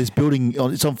going to get out of this building.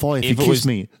 It's on fire if you kiss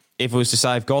me. if it was to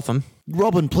save Gotham,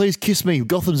 Robin, please kiss me.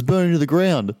 Gotham's burning to the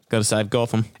ground. got to save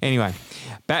Gotham. Anyway,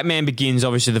 Batman Begins,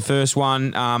 obviously the first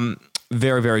one,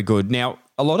 very, very good. Now,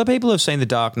 a lot of people have seen The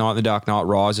Dark Knight and The Dark Knight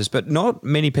Rises, but not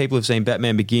many people have seen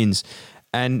Batman Begins.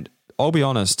 And I'll be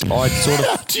honest, I sort of...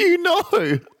 How do you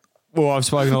know? Well, I've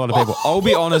spoken to a lot of people. I'll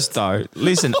be honest, though.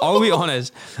 Listen, I'll be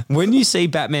honest. When you see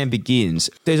Batman Begins,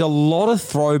 there's a lot of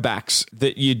throwbacks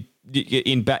that you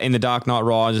in The Dark Knight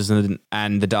Rises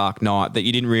and The Dark Knight that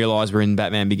you didn't realise were in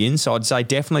Batman Begins. So I'd say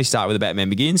definitely start with The Batman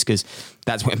Begins because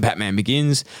that's when Batman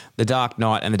begins. The Dark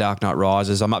Knight and The Dark Knight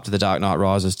Rises. I'm up to The Dark Knight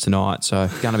Rises tonight, so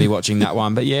going to be watching that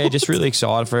one. But yeah, just really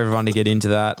excited for everyone to get into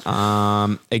that.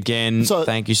 Again,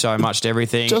 thank you so much to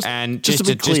everything. Just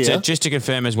to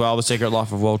confirm as well, The Secret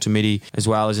Life of Walter Mitty as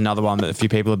well is another one that a few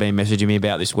people have been messaging me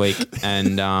about this week,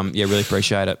 and yeah, really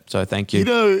appreciate it. So thank you. You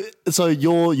know, so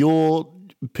your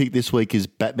pick this week is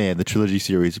Batman, the trilogy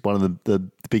series, one of the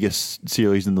biggest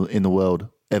series in the world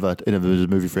ever in a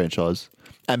movie franchise.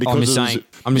 And because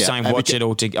I'm just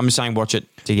saying watch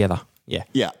it together. Yeah.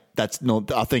 Yeah. That's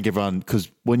not, I think everyone, because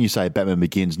when you say Batman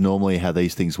Begins, normally how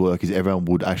these things work is everyone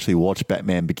would actually watch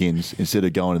Batman Begins instead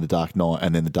of going to The Dark Knight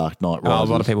and then The Dark Knight Rises.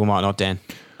 A lot of people might not, Dan.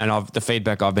 And the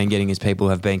feedback I've been getting is people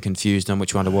have been confused on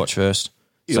which one to watch first.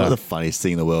 You know what the funniest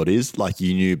thing in the world is? Like,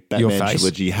 you knew Batman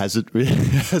trilogy hasn't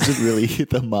really hit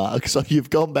the mark. So you've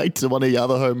gone back to one of the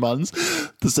other home runs,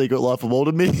 The Secret Life of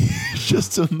Walter Mitty,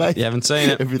 just to make You haven't seen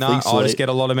it. No, sweet. I just get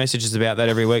a lot of messages about that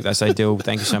every week. They say, Dill,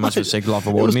 thank you so much for The Secret Life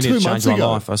of Walter Mitty. It changed my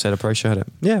life. I said, appreciate it.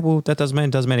 Yeah, well, that doesn't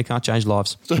mean it can't change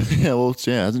lives. So, it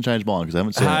hasn't changed mine because I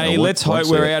haven't seen it. Hey, let's hope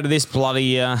we're out of this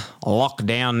bloody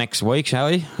lockdown next week, shall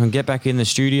we? And get back in the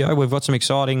studio. We've got some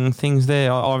exciting things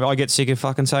there. I get sick of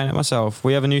fucking saying it myself.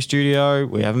 We have a new studio.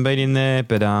 We haven't been in there,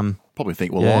 but probably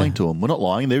think we're lying to them. We're not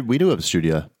lying. We do have a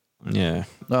studio. Yeah.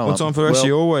 No, what's on for the rest of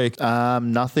your week?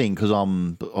 Nothing, because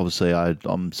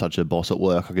I'm such a boss at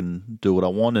work. I can do what I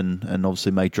want and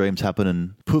obviously make dreams happen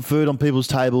and put food on people's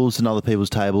tables and other people's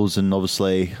tables. And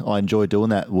obviously, I enjoy doing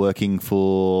that. Working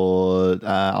for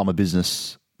I'm a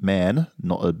businessman,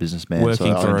 not a businessman.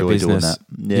 Working so for I enjoy a business. doing that.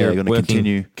 Yeah, I'm going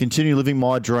to continue living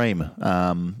my dream.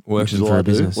 Which is what I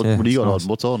do. What do you got on?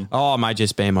 What's on? Oh, I may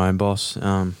just be my own boss.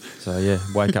 So yeah,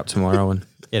 wake up tomorrow and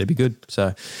yeah, it'll be good.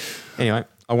 So anyway,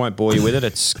 I won't bore you with it.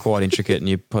 It's quite intricate and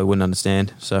you probably wouldn't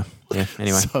understand. So yeah,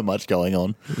 anyway. So much going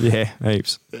on. Yeah,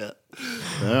 heaps. Yeah.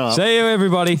 Right. See you,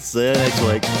 everybody. See you next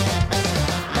week.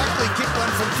 Buckley kicked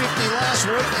one from 50 last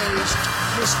week and he's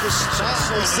missed the shot.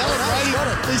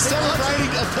 He's celebrating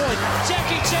a point.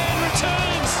 Jackie Chan returns.